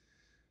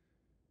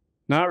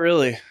 Not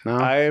really. No?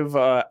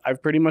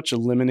 I've pretty much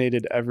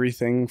eliminated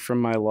everything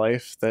from my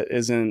life that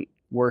isn't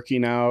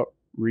working out,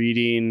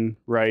 reading,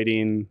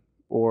 writing,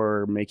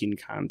 or making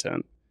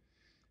content.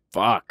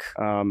 Fuck.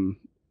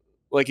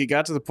 Like it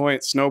got to the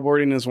point,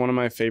 snowboarding is one of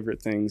my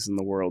favorite things in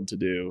the world to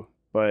do.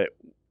 But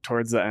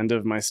towards the end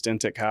of my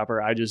stint at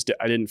Copper, I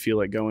didn't feel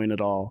like going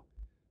at all.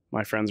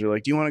 My friends were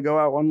like, do you want to go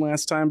out one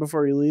last time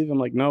before you leave? I'm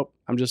like, nope,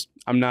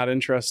 I'm not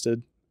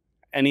interested.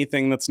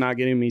 Anything that's not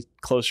getting me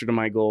closer to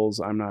my goals,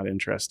 I'm not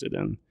interested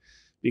in,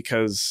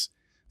 because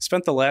I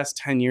spent the last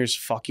 10 years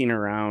fucking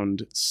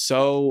around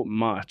so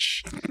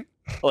much.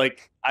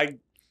 Like I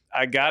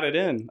got it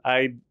in.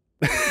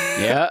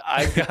 Yeah.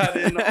 I got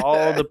in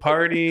all the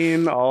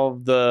partying, all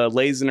the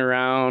lazing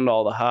around,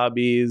 all the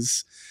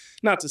hobbies.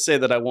 Not to say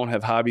that I won't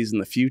have hobbies in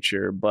the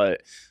future,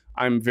 but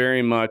I'm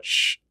very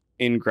much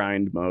in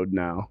grind mode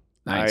now.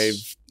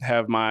 Nice. I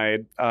have my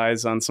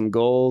eyes on some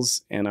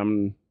goals, and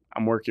I'm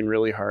working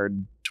really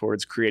hard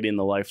towards creating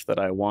the life that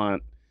I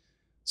want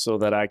so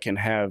that I can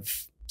have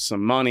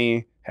some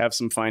money, have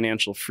some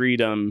financial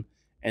freedom,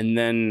 and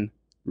then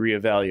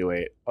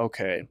reevaluate,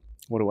 okay,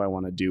 what do I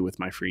want to do with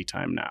my free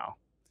time now?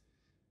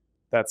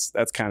 That's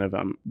kind of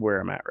where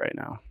I'm at right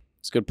now.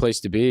 It's a good place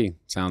to be,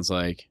 sounds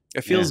like.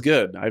 It feels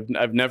good.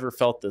 I've never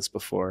felt this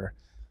before.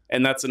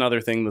 And that's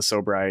another thing the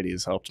sobriety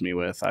has helped me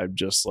with.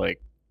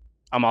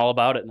 I'm all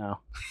about it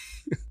now.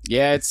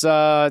 Yeah, it's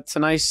a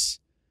nice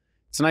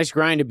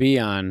grind to be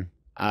on.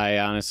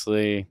 I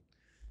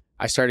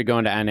started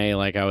going to NA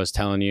like I was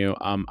telling you.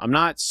 I'm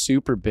not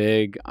super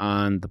big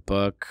on the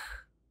book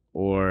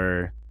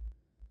or,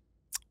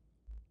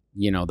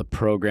 you know, the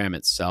program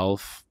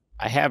itself.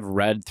 I have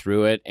read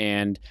through it,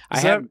 and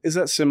Is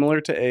that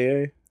similar to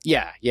AA?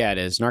 Yeah, it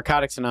is.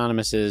 Narcotics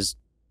Anonymous is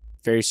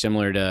very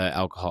similar to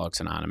Alcoholics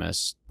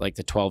Anonymous, like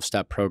the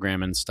 12-step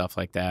program and stuff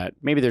like that.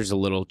 Maybe there's a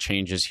little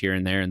changes here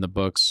and there in the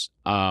books.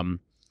 But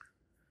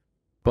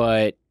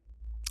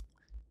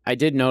I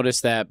did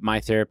notice that my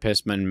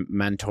therapist and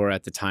mentor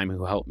at the time,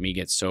 who helped me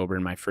get sober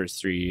in my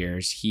first 3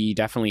 years, he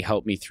definitely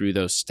helped me through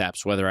those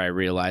steps, whether I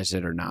realized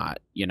it or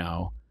not, you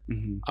know?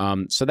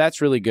 Mm-hmm. So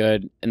that's really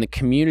good. And the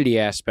community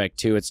aspect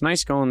too, it's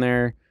nice going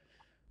there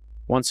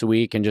once a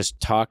week and just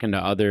talking to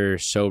other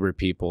sober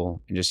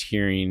people and just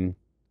hearing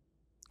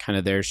kind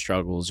of their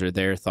struggles or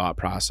their thought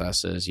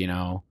processes, you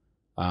know,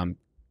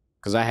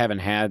 because I haven't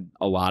had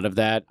a lot of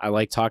that. I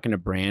like talking to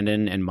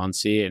Brandon and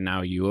Muncie and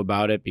now you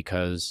about it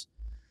because,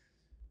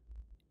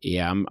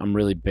 yeah, I'm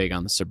really big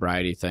on the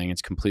sobriety thing.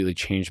 It's completely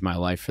changed my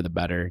life for the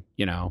better,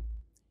 you know.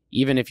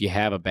 Even if you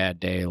have a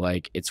bad day,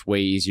 like it's way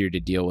easier to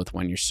deal with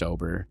when you're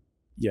sober.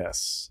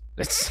 Yes.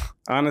 It's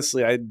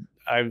honestly,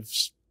 I've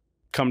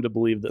come to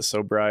believe that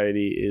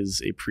sobriety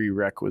is a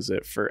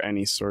prerequisite for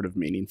any sort of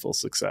meaningful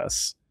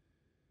success.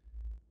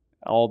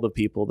 All the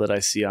people that I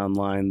see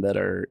online that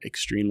are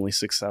extremely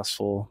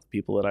successful,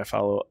 people that I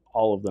follow,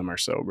 all of them are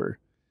sober.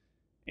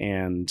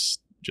 And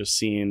just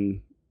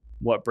seeing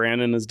what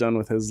Brandon has done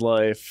with his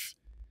life,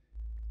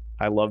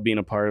 I love being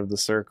a part of the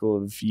circle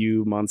of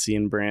you, Muncie,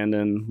 and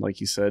Brandon.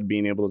 Like you said,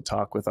 being able to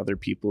talk with other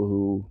people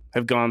who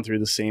have gone through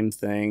the same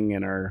thing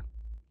and are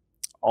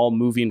all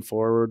moving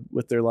forward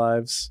with their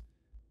lives.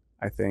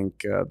 I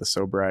think the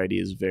sobriety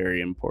is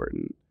very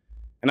important.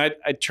 And I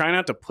try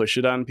not to push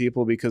it on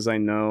people because I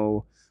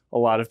know a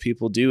lot of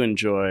people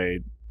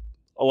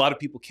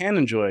can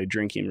enjoy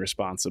drinking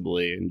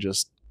responsibly and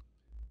just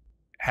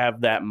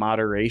have that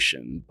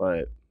moderation.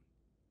 But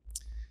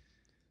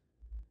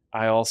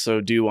I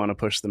also do want to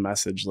push the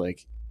message,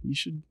 like, you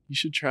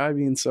should try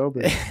being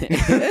sober. You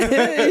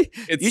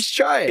should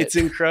try it. It's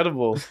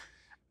incredible.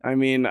 I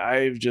mean,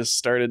 I've just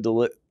started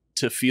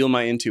to feel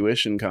my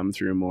intuition come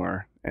through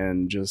more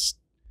and just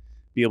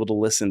be able to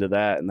listen to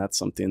that. And that's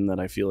something that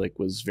I feel like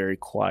was very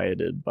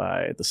quieted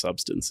by the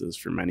substances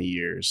for many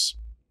years.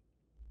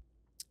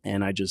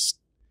 And I just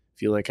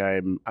feel like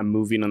I'm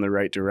moving in the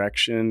right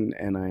direction,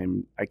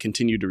 and I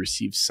continue to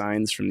receive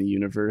signs from the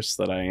universe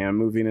that I am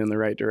moving in the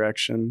right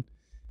direction,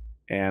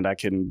 and I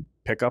can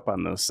pick up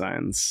on those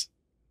signs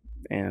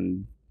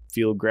and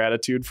feel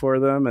gratitude for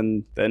them,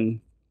 and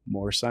then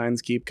more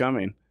signs keep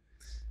coming.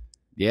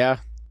 Yeah,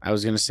 I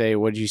was gonna say,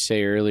 what did you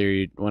say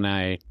earlier when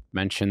I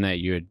mentioned that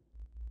you'd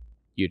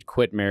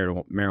quit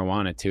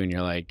marijuana too, and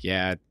you're like,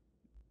 yeah,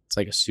 it's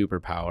like a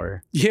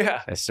superpower.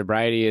 Yeah,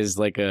 sobriety is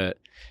like a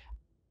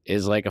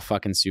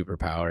fucking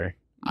superpower,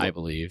 I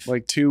believe.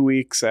 Like 2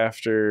 weeks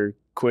after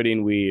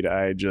quitting weed,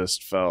 I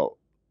just felt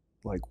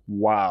like,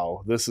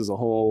 wow, this is a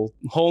whole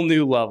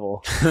new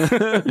level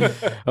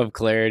of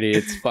clarity.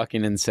 It's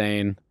fucking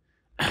insane.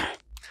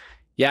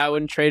 Yeah, I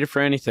wouldn't trade it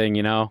for anything,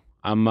 you know.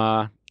 I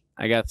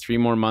got 3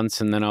 more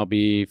months and then I'll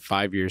be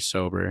 5 years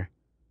sober.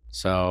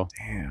 So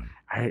damn,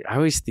 I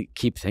always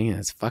keep thinking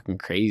it's fucking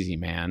crazy,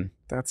 man.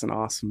 That's an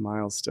awesome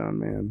milestone,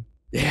 man.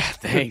 Yeah,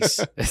 thanks.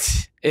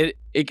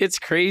 It gets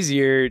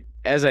crazier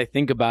as I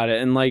think about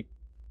it. And like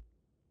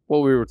what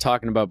we were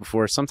talking about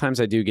before,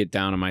 sometimes I do get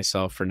down on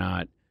myself for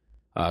not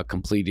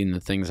completing the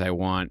things I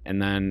want.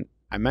 And then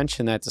I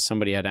mentioned that to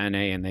somebody at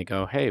NA and they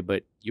go, hey,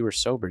 but you were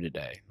sober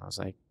today. And I was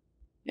like,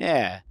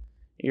 yeah,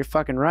 you're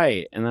fucking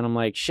right. And then I'm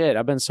like, shit,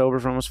 I've been sober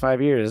for almost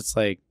 5 years. It's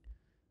like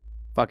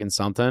fucking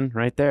something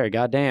right there.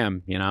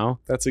 Goddamn, you know?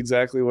 That's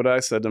exactly what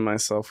I said to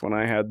myself when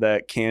I had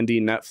that candy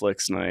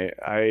Netflix night.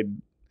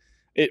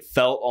 It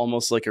felt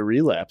almost like a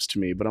relapse to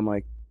me, but I'm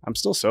like, I'm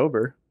still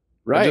sober.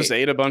 Right. I just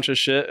ate a bunch of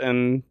shit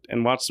and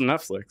watched some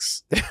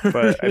Netflix,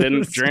 but I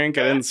didn't drink,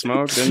 I didn't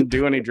smoke, didn't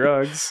do any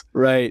drugs.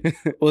 Right.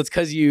 Well, it's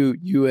because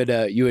you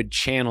had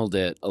channeled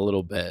it a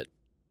little bit,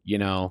 you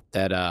know,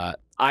 that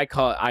I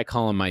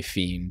call him my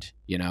fiend,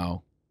 you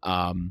know.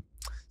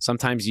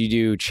 Sometimes you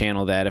do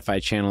channel that. If I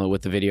channel it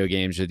with the video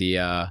games or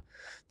the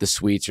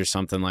sweets or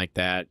something like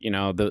that, you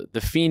know,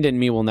 the fiend in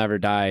me will never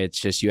die. It's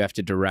just you have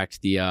to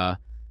direct the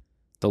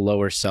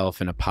lower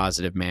self in a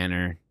positive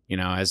manner, you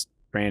know, as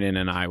Brandon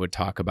and I would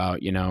talk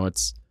about. You know,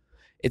 it's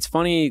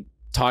funny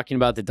talking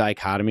about the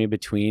dichotomy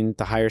between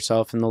the higher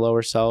self and the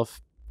lower self,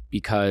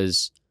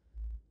 because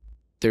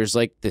there's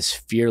like this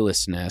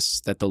fearlessness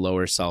that the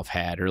lower self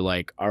had, or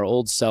like our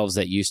old selves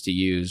that used to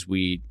use,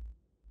 we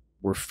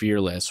were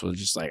fearless, was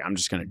just like, I'm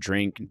just going to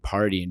drink and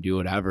party and do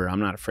whatever. I'm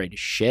not afraid of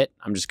shit.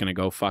 I'm just going to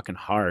go fucking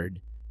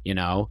hard, you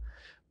know?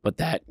 But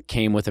that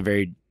came with a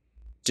very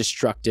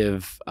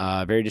destructive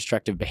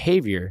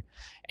behavior.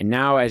 And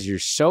now as you're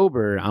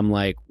sober, I'm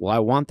like, well, I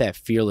want that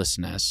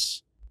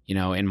fearlessness, you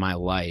know, in my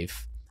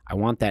life. I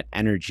want that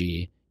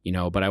energy, you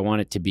know, but I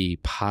want it to be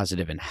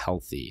positive and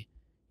healthy,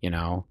 you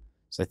know?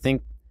 So I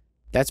think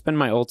that's been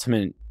my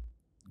ultimate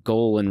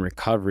goal in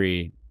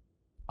recovery,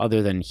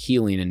 other than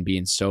healing and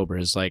being sober,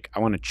 is like, I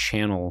want to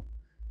channel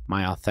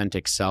my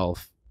authentic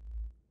self,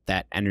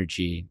 that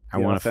energy. I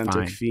want to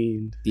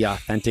find the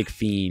authentic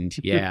fiend.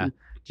 Yeah.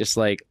 Just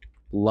like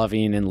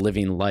loving and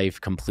living life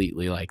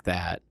completely like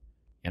that,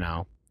 you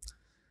know?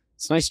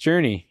 It's a nice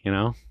journey, you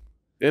know?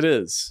 It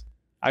is.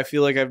 I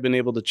feel like I've been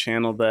able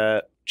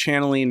to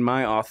channeling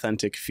my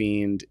authentic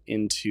fiend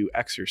into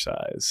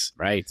exercise.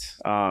 Right.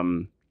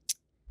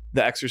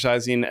 The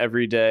exercising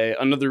every day.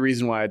 Another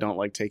reason why I don't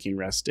like taking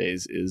rest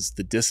days is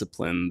the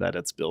discipline that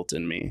it's built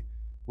in me,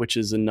 which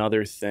is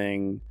another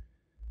thing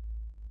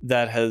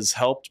that has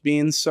helped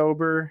being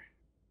sober,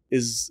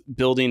 is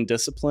building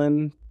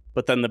discipline.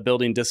 But then the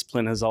building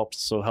discipline has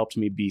also helped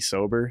me be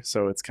sober.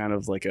 So it's kind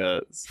of like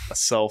a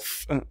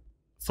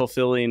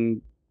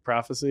self-fulfilling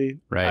prophecy.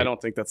 Right. I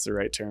don't think that's the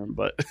right term,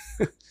 but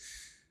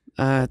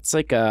it's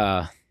like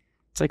a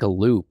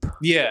loop.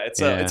 Yeah,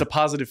 it's a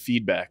positive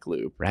feedback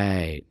loop.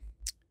 Right.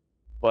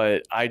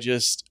 But I'm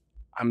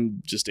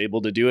just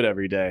able to do it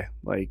every day.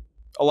 Like,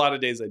 a lot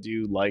of days I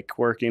do like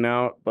working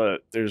out,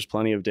 but there's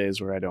plenty of days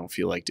where I don't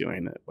feel like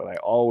doing it, but I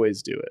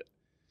always do it.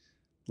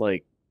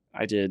 Like,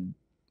 I did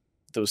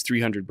those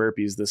 300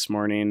 burpees this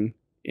morning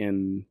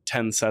in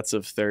 10 sets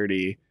of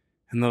 30,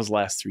 and those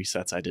last 3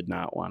 sets I did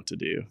not want to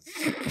do.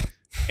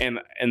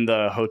 And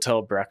the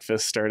hotel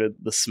breakfast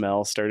the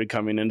smell started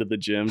coming into the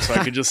gym, so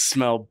I could just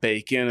smell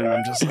bacon, and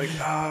I'm just like,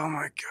 oh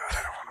my God,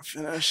 I don't want to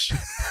finish.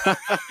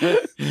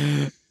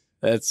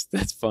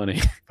 That's funny.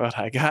 But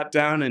I got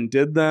down and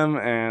did them,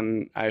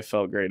 and I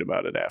felt great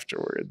about it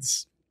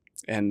afterwards.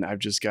 And I've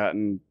just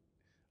gotten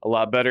a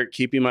lot better at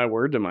keeping my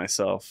word to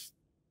myself.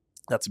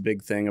 That's a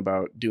big thing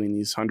about doing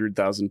these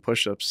 100,000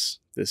 push-ups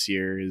this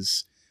year,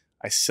 is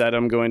I said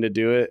I'm going to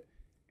do it,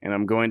 and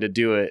I'm going to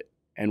do it.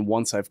 And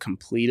once I've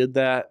completed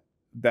that,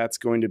 that's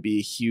going to be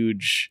a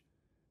huge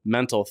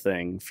mental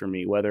thing for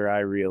me, whether I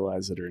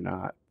realize it or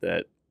not,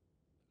 that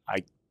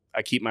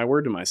I keep my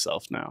word to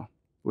myself now,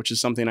 which is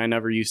something I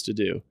never used to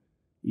do.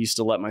 I used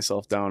to let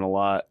myself down a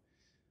lot.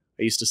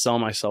 I used to sell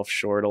myself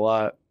short a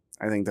lot.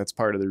 I think that's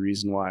part of the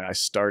reason why I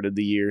started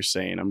the year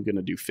saying I'm going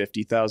to do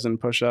 50,000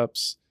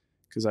 push-ups,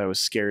 because I was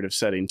scared of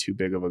setting too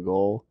big of a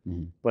goal.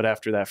 Mm-hmm. But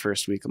after that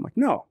first week, I'm like,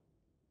 no,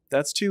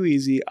 that's too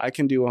easy. I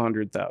can do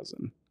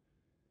 100,000.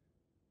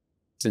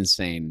 It's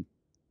insane,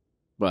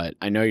 but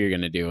I know you're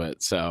going to do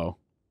it. So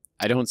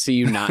I don't see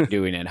you not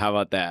doing it. How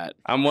about that?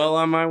 I'm well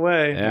on my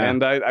way. Yeah.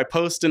 And I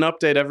post an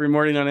update every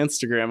morning on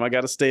Instagram. I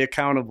got to stay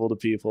accountable to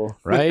people.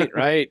 Right.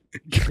 I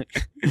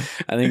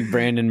think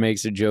Brandon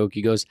makes a joke.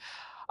 He goes,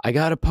 I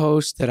got to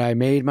post that I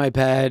made my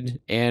bed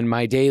and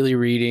my daily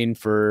reading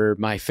for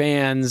my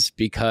fans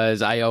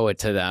because I owe it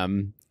to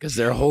them, because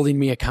they're holding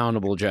me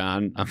accountable,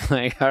 John. I'm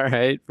like, all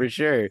right, for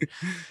sure.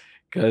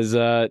 Because,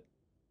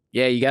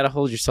 yeah, you got to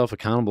hold yourself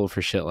accountable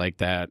for shit like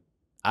that.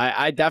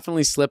 I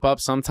definitely slip up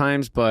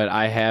sometimes, but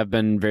I have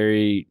been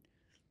very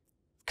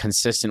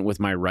consistent with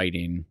my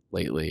writing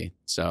lately.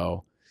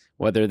 So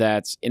whether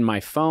that's in my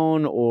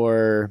phone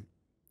or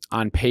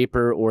on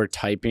paper or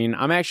typing,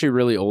 I'm actually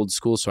really old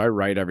school, so I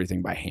write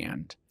everything by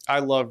hand. I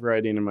love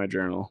writing in my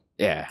journal.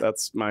 Yeah.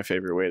 That's my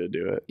favorite way to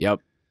do it. Yep.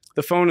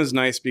 The phone is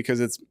nice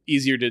because it's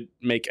easier to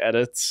make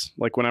edits.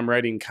 Like when I'm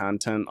writing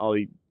content, I'll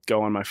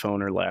go on my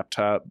phone or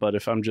laptop. But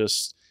if I'm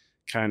just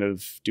kind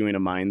of doing a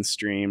mind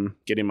stream,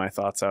 getting my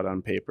thoughts out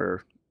on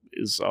paper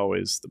is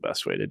always the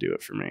best way to do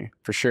it for me.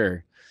 For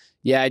sure.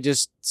 Yeah, I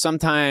just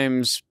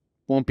sometimes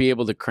won't be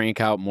able to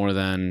crank out more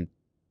than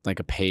like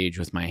a page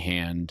with my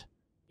hand,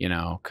 you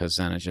know, because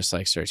then it just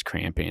like starts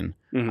cramping.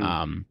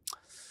 Mm-hmm.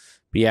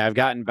 But yeah, I've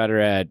gotten better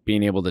at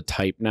being able to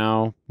type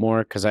now more,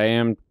 because I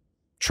am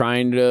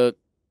trying to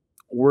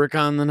work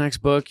on the next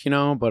book, you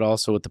know, but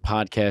also with the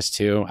podcast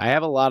too. I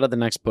have a lot of the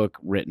next book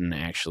written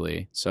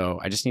actually, so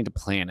I just need to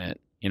plan it,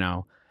 you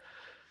know.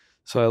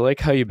 So I like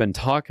how you've been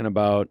talking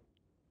about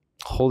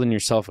holding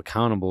yourself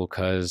accountable,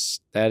 because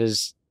that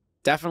is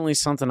definitely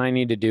something I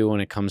need to do when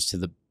it comes to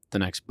the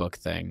next book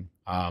thing.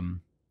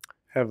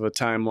 Have a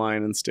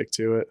timeline and stick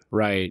to it.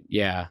 Right.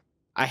 Yeah.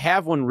 I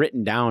have one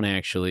written down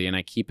actually, and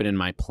I keep it in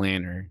my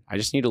planner. I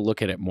just need to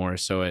look at it more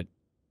so it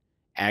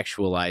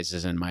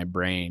actualizes in my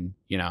brain,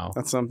 you know.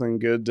 That's something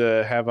good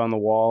to have on the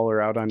wall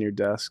or out on your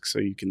desk so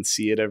you can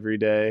see it every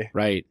day.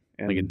 Right.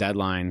 And like a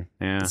deadline.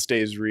 Yeah. it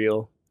stays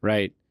real.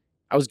 Right.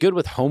 I was good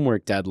with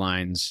homework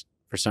deadlines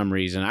for some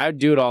reason. I would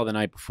do it all the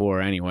night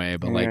before anyway,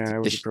 but like I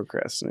was a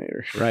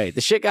procrastinator. Right.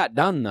 The shit got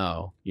done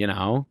though, you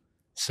know.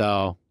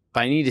 So,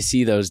 but I need to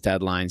see those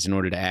deadlines in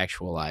order to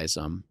actualize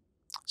them.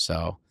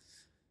 So,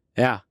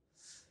 yeah.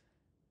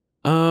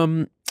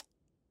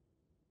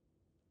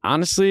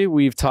 Honestly,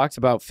 we've talked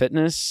about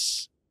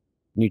fitness,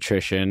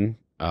 nutrition,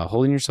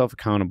 holding yourself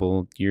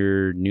accountable,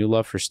 your new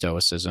love for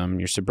stoicism,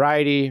 your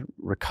sobriety,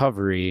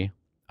 recovery,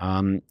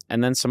 and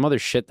then some other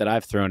shit that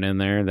I've thrown in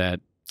there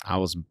that I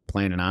wasn't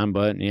planning on,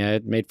 but yeah,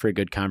 it made for a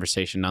good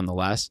conversation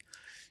nonetheless.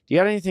 Do you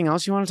got anything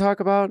else you want to talk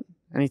about?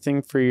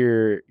 Anything for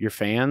your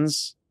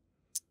fans?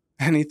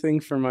 Anything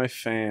for my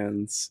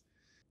fans?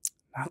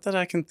 Not that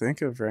I can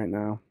think of right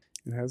now.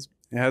 It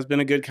has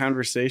been a good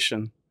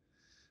conversation.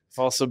 I've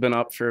also been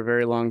up for a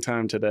very long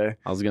time today.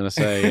 I was going to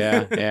say,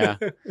 yeah.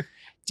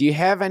 Do you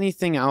have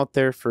anything out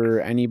there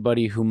for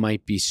anybody who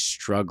might be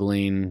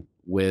struggling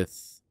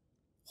with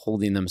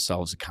holding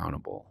themselves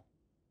accountable?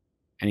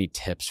 Any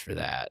tips for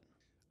that?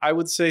 I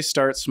would say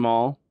start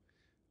small.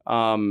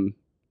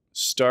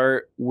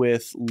 Start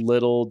with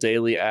little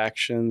daily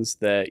actions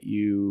that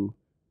you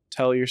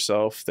tell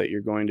yourself that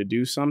you're going to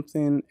do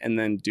something, and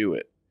then do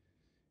it.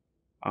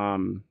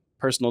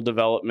 Personal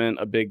development,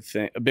 a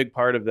big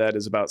part of that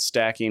is about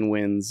stacking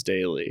wins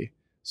daily.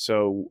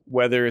 So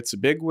whether it's a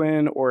big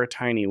win or a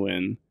tiny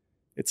win,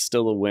 it's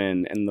still a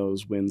win, and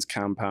those wins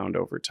compound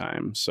over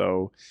time.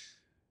 So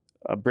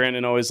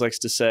Brandon always likes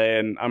to say,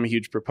 and I'm a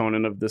huge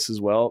proponent of this as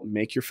well,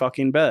 make your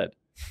fucking bed.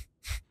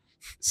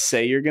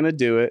 Say you're going to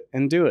do it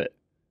and do it.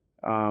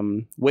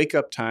 Wake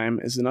up time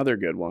is another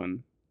good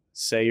one.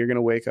 Say you're going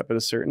to wake up at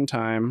a certain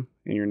time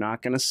and you're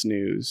not going to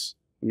snooze.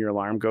 When your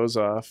alarm goes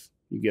off,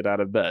 you get out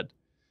of bed.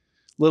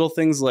 Little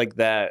things like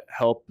that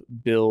help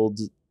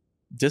build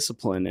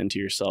discipline into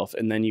yourself,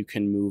 and then you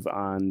can move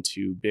on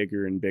to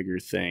bigger and bigger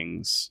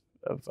things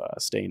of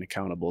staying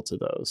accountable to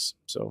those.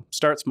 So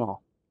start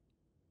small.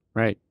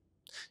 Right.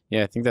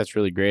 Yeah, I think that's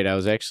really great. I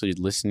was actually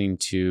listening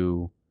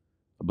to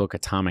a book,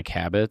 Atomic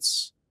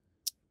Habits.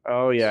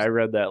 Oh, yeah, I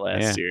read that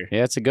last year.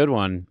 Yeah, it's a good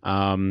one.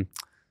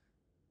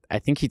 I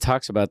think he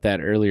talks about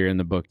that earlier in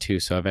the book too.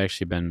 So I've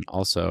actually been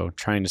also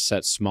trying to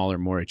set smaller,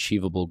 more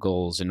achievable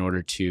goals in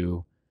order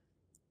to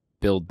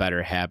build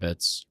better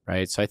habits,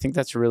 right? So I think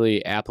that's a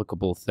really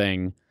applicable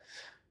thing,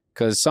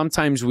 because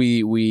sometimes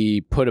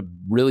we put a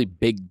really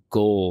big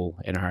goal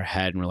in our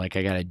head and we're like,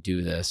 I got to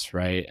do this,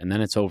 right? And then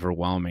it's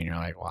overwhelming. You're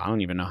like, well, I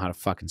don't even know how to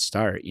fucking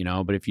start, you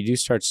know? But if you do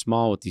start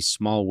small with these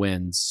small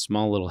wins,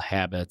 small little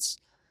habits,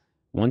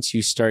 once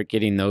you start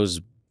getting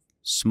those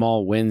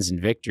small wins and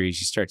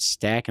victories, you start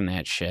stacking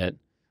that shit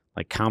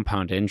like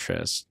compound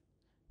interest.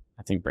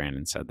 I think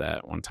Brandon said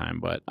that one time,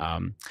 but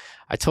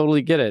I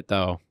totally get it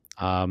though.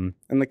 And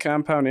the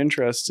compound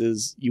interest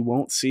is you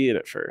won't see it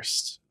at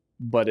first,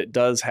 but it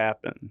does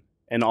happen.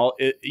 And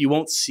you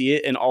won't see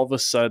it, and all of a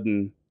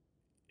sudden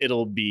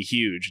it'll be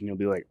huge, and you'll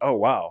be like, oh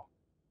wow,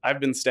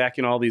 I've been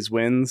stacking all these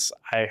wins.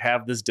 I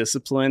have this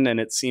discipline, and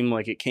it seemed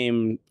like it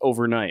came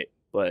overnight,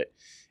 but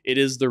it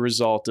is the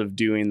result of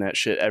doing that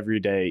shit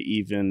every day,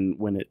 even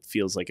when it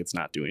feels like it's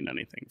not doing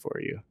anything for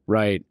you.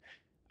 Right.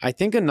 I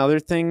think another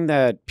thing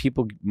that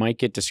people might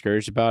get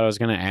discouraged about, I was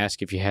going to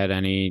ask if you had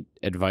any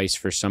advice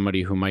for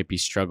somebody who might be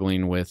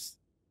struggling with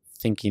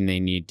thinking they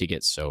need to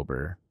get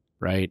sober,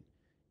 right?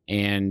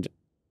 And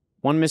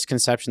one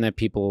misconception that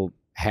people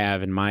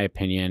have, in my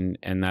opinion,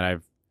 and that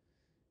I've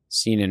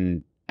seen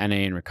in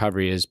NA and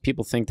recovery, is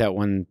people think that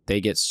when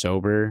they get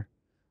sober,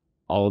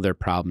 all of their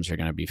problems are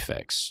going to be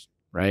fixed,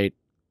 right?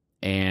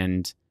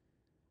 And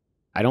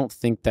I don't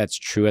think that's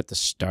true at the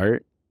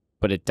start,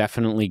 but it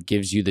definitely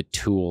gives you the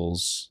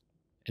tools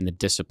and the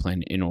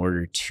discipline in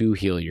order to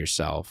heal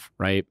yourself,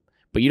 right?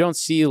 But you don't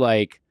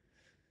start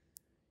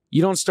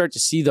to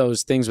see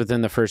those things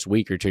within the first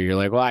week or two. You're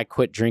like, well, I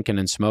quit drinking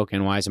and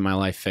smoking. Why isn't my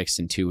life fixed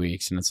in 2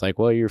 weeks? And it's like,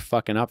 well, you're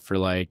fucking up for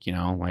like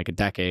a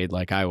decade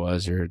like I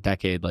was, or a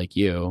decade like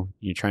you.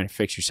 You're trying to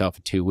fix yourself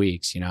in 2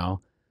 weeks, So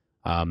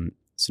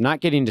not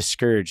getting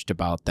discouraged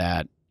about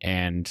that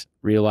and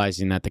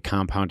realizing that the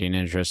compounding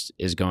interest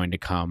is going to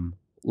come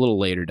a little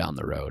later down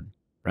the road,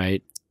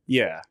 right?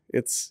 Yeah,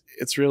 it's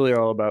really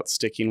all about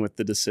sticking with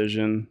the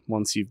decision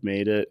once you've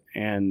made it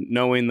and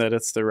knowing that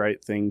it's the right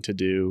thing to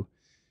do.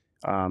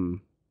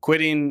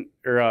 Quitting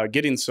or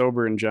getting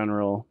sober in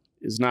general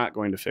is not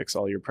going to fix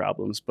all your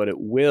problems, but it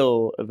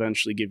will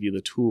eventually give you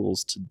the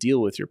tools to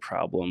deal with your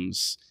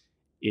problems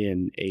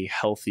in a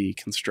healthy,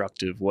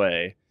 constructive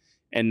way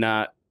and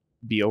not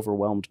be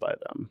overwhelmed by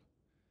them.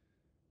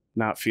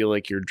 Not feel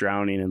like you're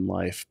drowning in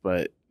life,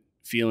 but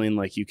feeling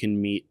like you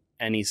can meet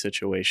any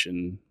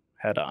situation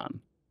head on.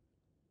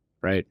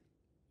 Right.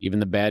 Even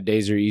the bad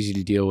days are easy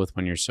to deal with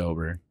when you're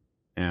sober.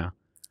 Yeah.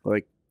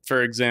 Like,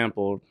 for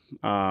example,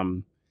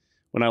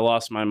 when I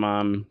lost my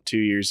mom 2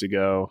 years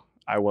ago,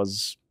 I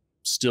was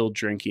still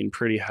drinking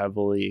pretty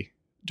heavily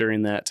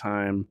during that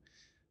time,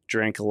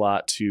 drank a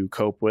lot to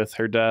cope with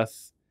her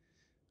death.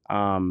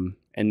 And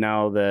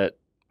now that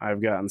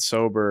I've gotten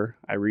sober,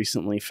 I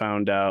recently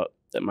found out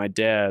that my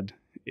dad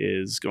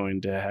is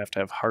going to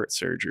have heart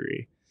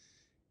surgery.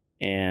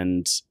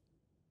 And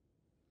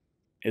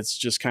it's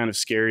just kind of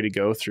scary to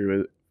go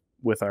through it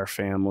with our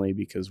family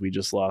because we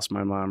just lost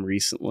my mom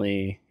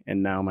recently,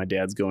 and now my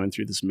dad's going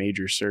through this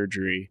major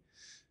surgery.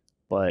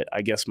 But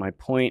I guess my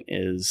point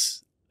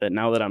is that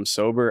now that I'm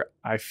sober,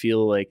 I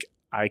feel like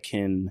I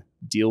can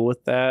deal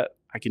with that.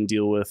 I can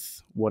deal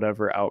with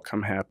whatever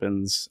outcome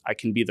happens. I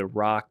can be the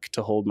rock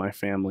to hold my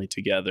family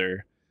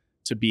together,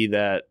 to be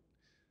that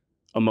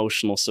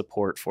emotional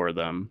support for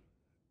them.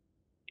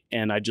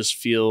 And I just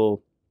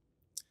feel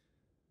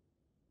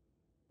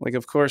like,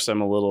 of course,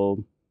 I'm a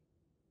little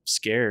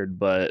scared,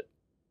 but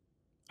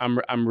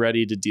I'm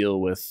ready to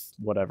deal with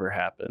whatever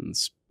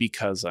happens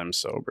because I'm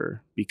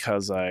sober,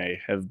 because I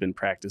have been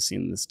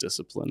practicing this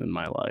discipline in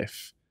my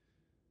life.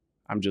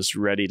 I'm just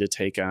ready to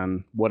take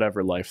on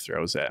whatever life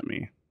throws at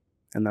me.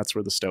 And that's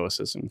where the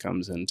stoicism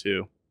comes in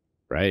too.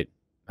 Right.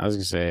 I was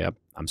going to say,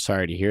 I'm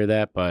sorry to hear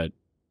that, but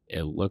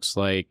it looks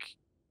like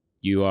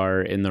you are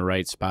in the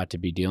right spot to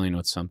be dealing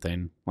with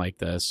something like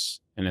this.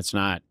 And it's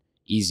not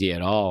easy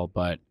at all,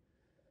 but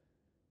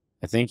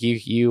I think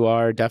you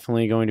are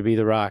definitely going to be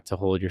the rock to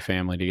hold your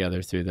family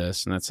together through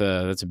this. And that's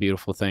a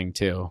beautiful thing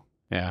too.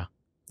 Yeah.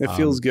 It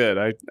feels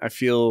good. I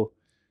feel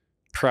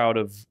proud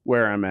of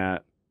where I'm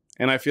at.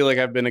 And I feel like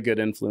I've been a good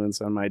influence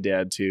on my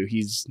dad too.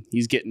 He's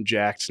getting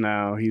jacked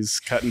now.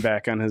 He's cutting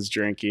back on his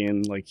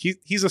drinking. Like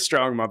he's a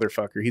strong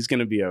motherfucker. He's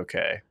going to be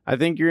okay. I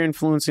think you're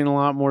influencing a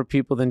lot more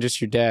people than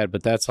just your dad,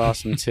 but that's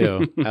awesome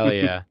too. Hell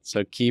yeah.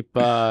 So keep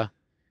doing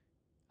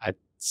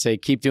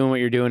what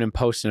you're doing and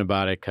posting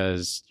about it,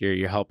 because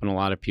you're helping a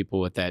lot of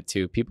people with that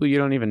too. People you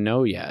don't even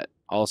know yet.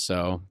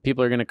 Also,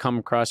 people are going to come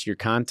across your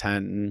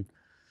content and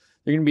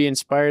they're going to be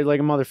inspired like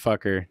a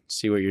motherfucker to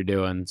see what you're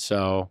doing.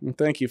 So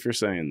thank you for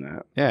saying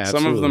that. Yeah,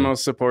 absolutely. Some of the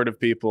most supportive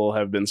people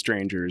have been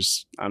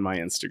strangers on my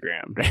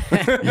Instagram.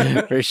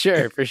 For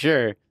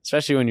sure.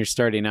 Especially when you're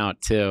starting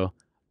out too.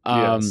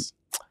 Yes.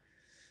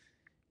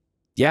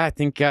 Yeah, I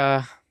think,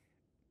 you're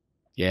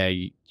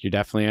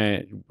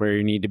definitely where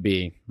you need to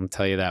be. I'll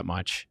tell you that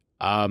much.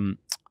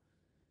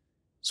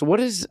 So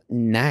what is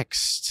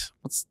next?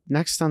 What's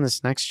next on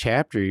this next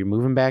chapter? You're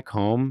moving back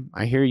home.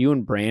 I hear you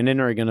and Brandon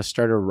are going to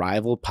start a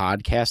rival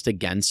podcast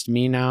against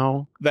me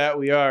now. That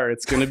we are.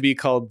 It's going to be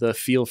called the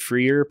Feel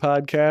Freer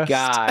podcast.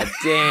 God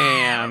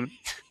damn.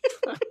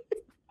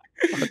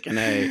 Fucking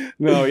A.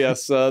 No,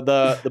 yes.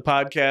 The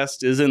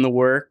podcast is in the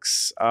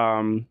works.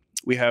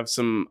 We have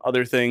some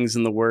other things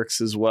in the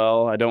works as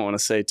well. I don't want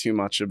to say too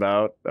much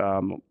about.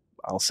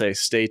 I'll say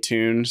stay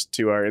tuned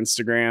to our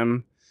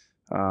Instagram.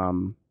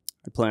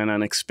 I plan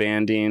on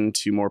expanding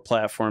to more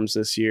platforms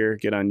this year,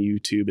 get on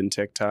YouTube and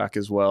TikTok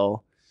as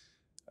well.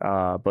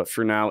 But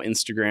for now,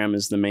 Instagram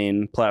is the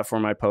main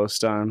platform I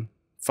post on.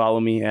 Follow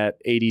me at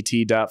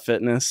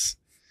adt.fitness.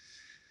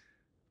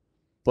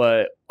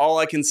 But all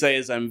I can say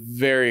is I'm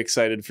very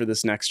excited for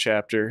this next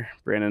chapter.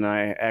 Brandon and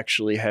I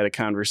actually had a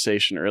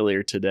conversation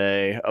earlier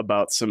today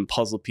about some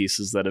puzzle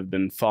pieces that have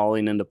been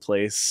falling into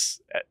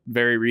place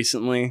very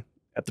recently,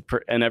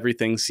 and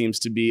everything seems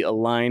to be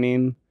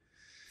aligning.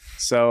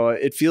 So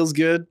it feels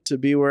good to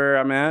be where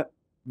I'm at.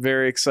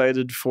 Very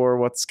excited for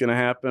what's going to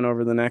happen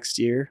over the next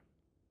year.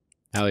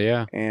 Hell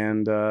yeah.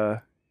 And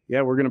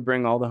yeah, we're going to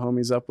bring all the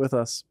homies up with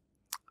us.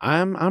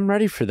 I'm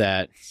ready for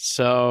that.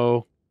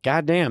 So,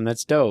 goddamn,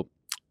 that's dope.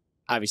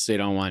 Obviously, I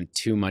don't want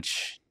too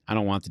much. I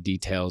don't want the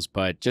details,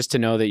 but just to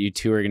know that you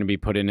two are going to be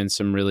putting in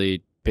some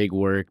really big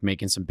work,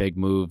 making some big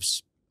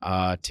moves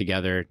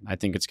together. I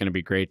think it's going to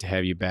be great to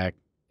have you back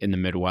in the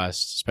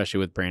Midwest, especially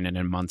with Brandon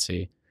and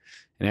Muncie.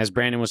 And as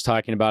Brandon was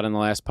talking about in the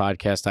last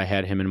podcast, I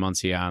had him and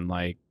Muncie on.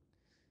 Like,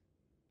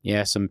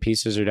 yeah, some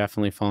pieces are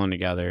definitely falling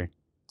together.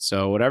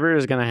 So whatever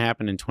is going to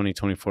happen in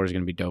 2024 is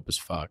going to be dope as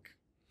fuck.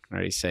 I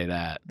already say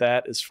that.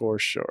 That is for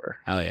sure.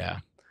 Hell yeah.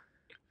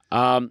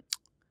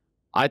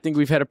 I think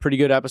we've had a pretty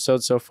good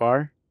episode so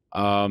far.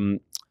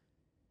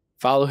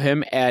 Follow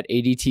him at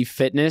ADT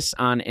Fitness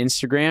on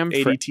Instagram.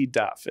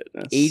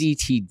 ADT.fitness.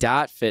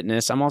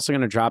 ADT.fitness. I'm also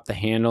going to drop the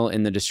handle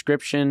in the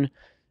description.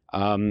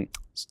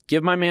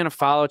 Give my man a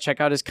follow.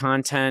 Check out his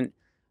content.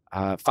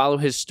 Follow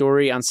his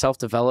story on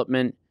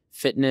self-development,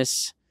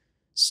 fitness,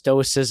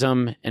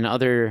 stoicism, and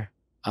other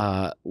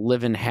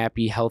living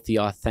happy, healthy,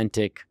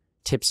 authentic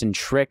tips and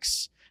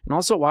tricks. And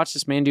also watch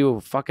this man do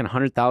fucking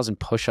 100,000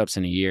 push-ups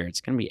in a year.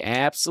 It's going to be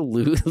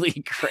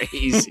absolutely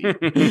crazy.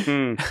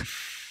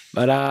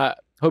 But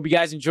hope you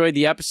guys enjoyed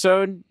the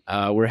episode.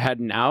 We're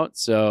heading out,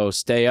 so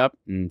stay up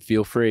and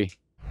feel free.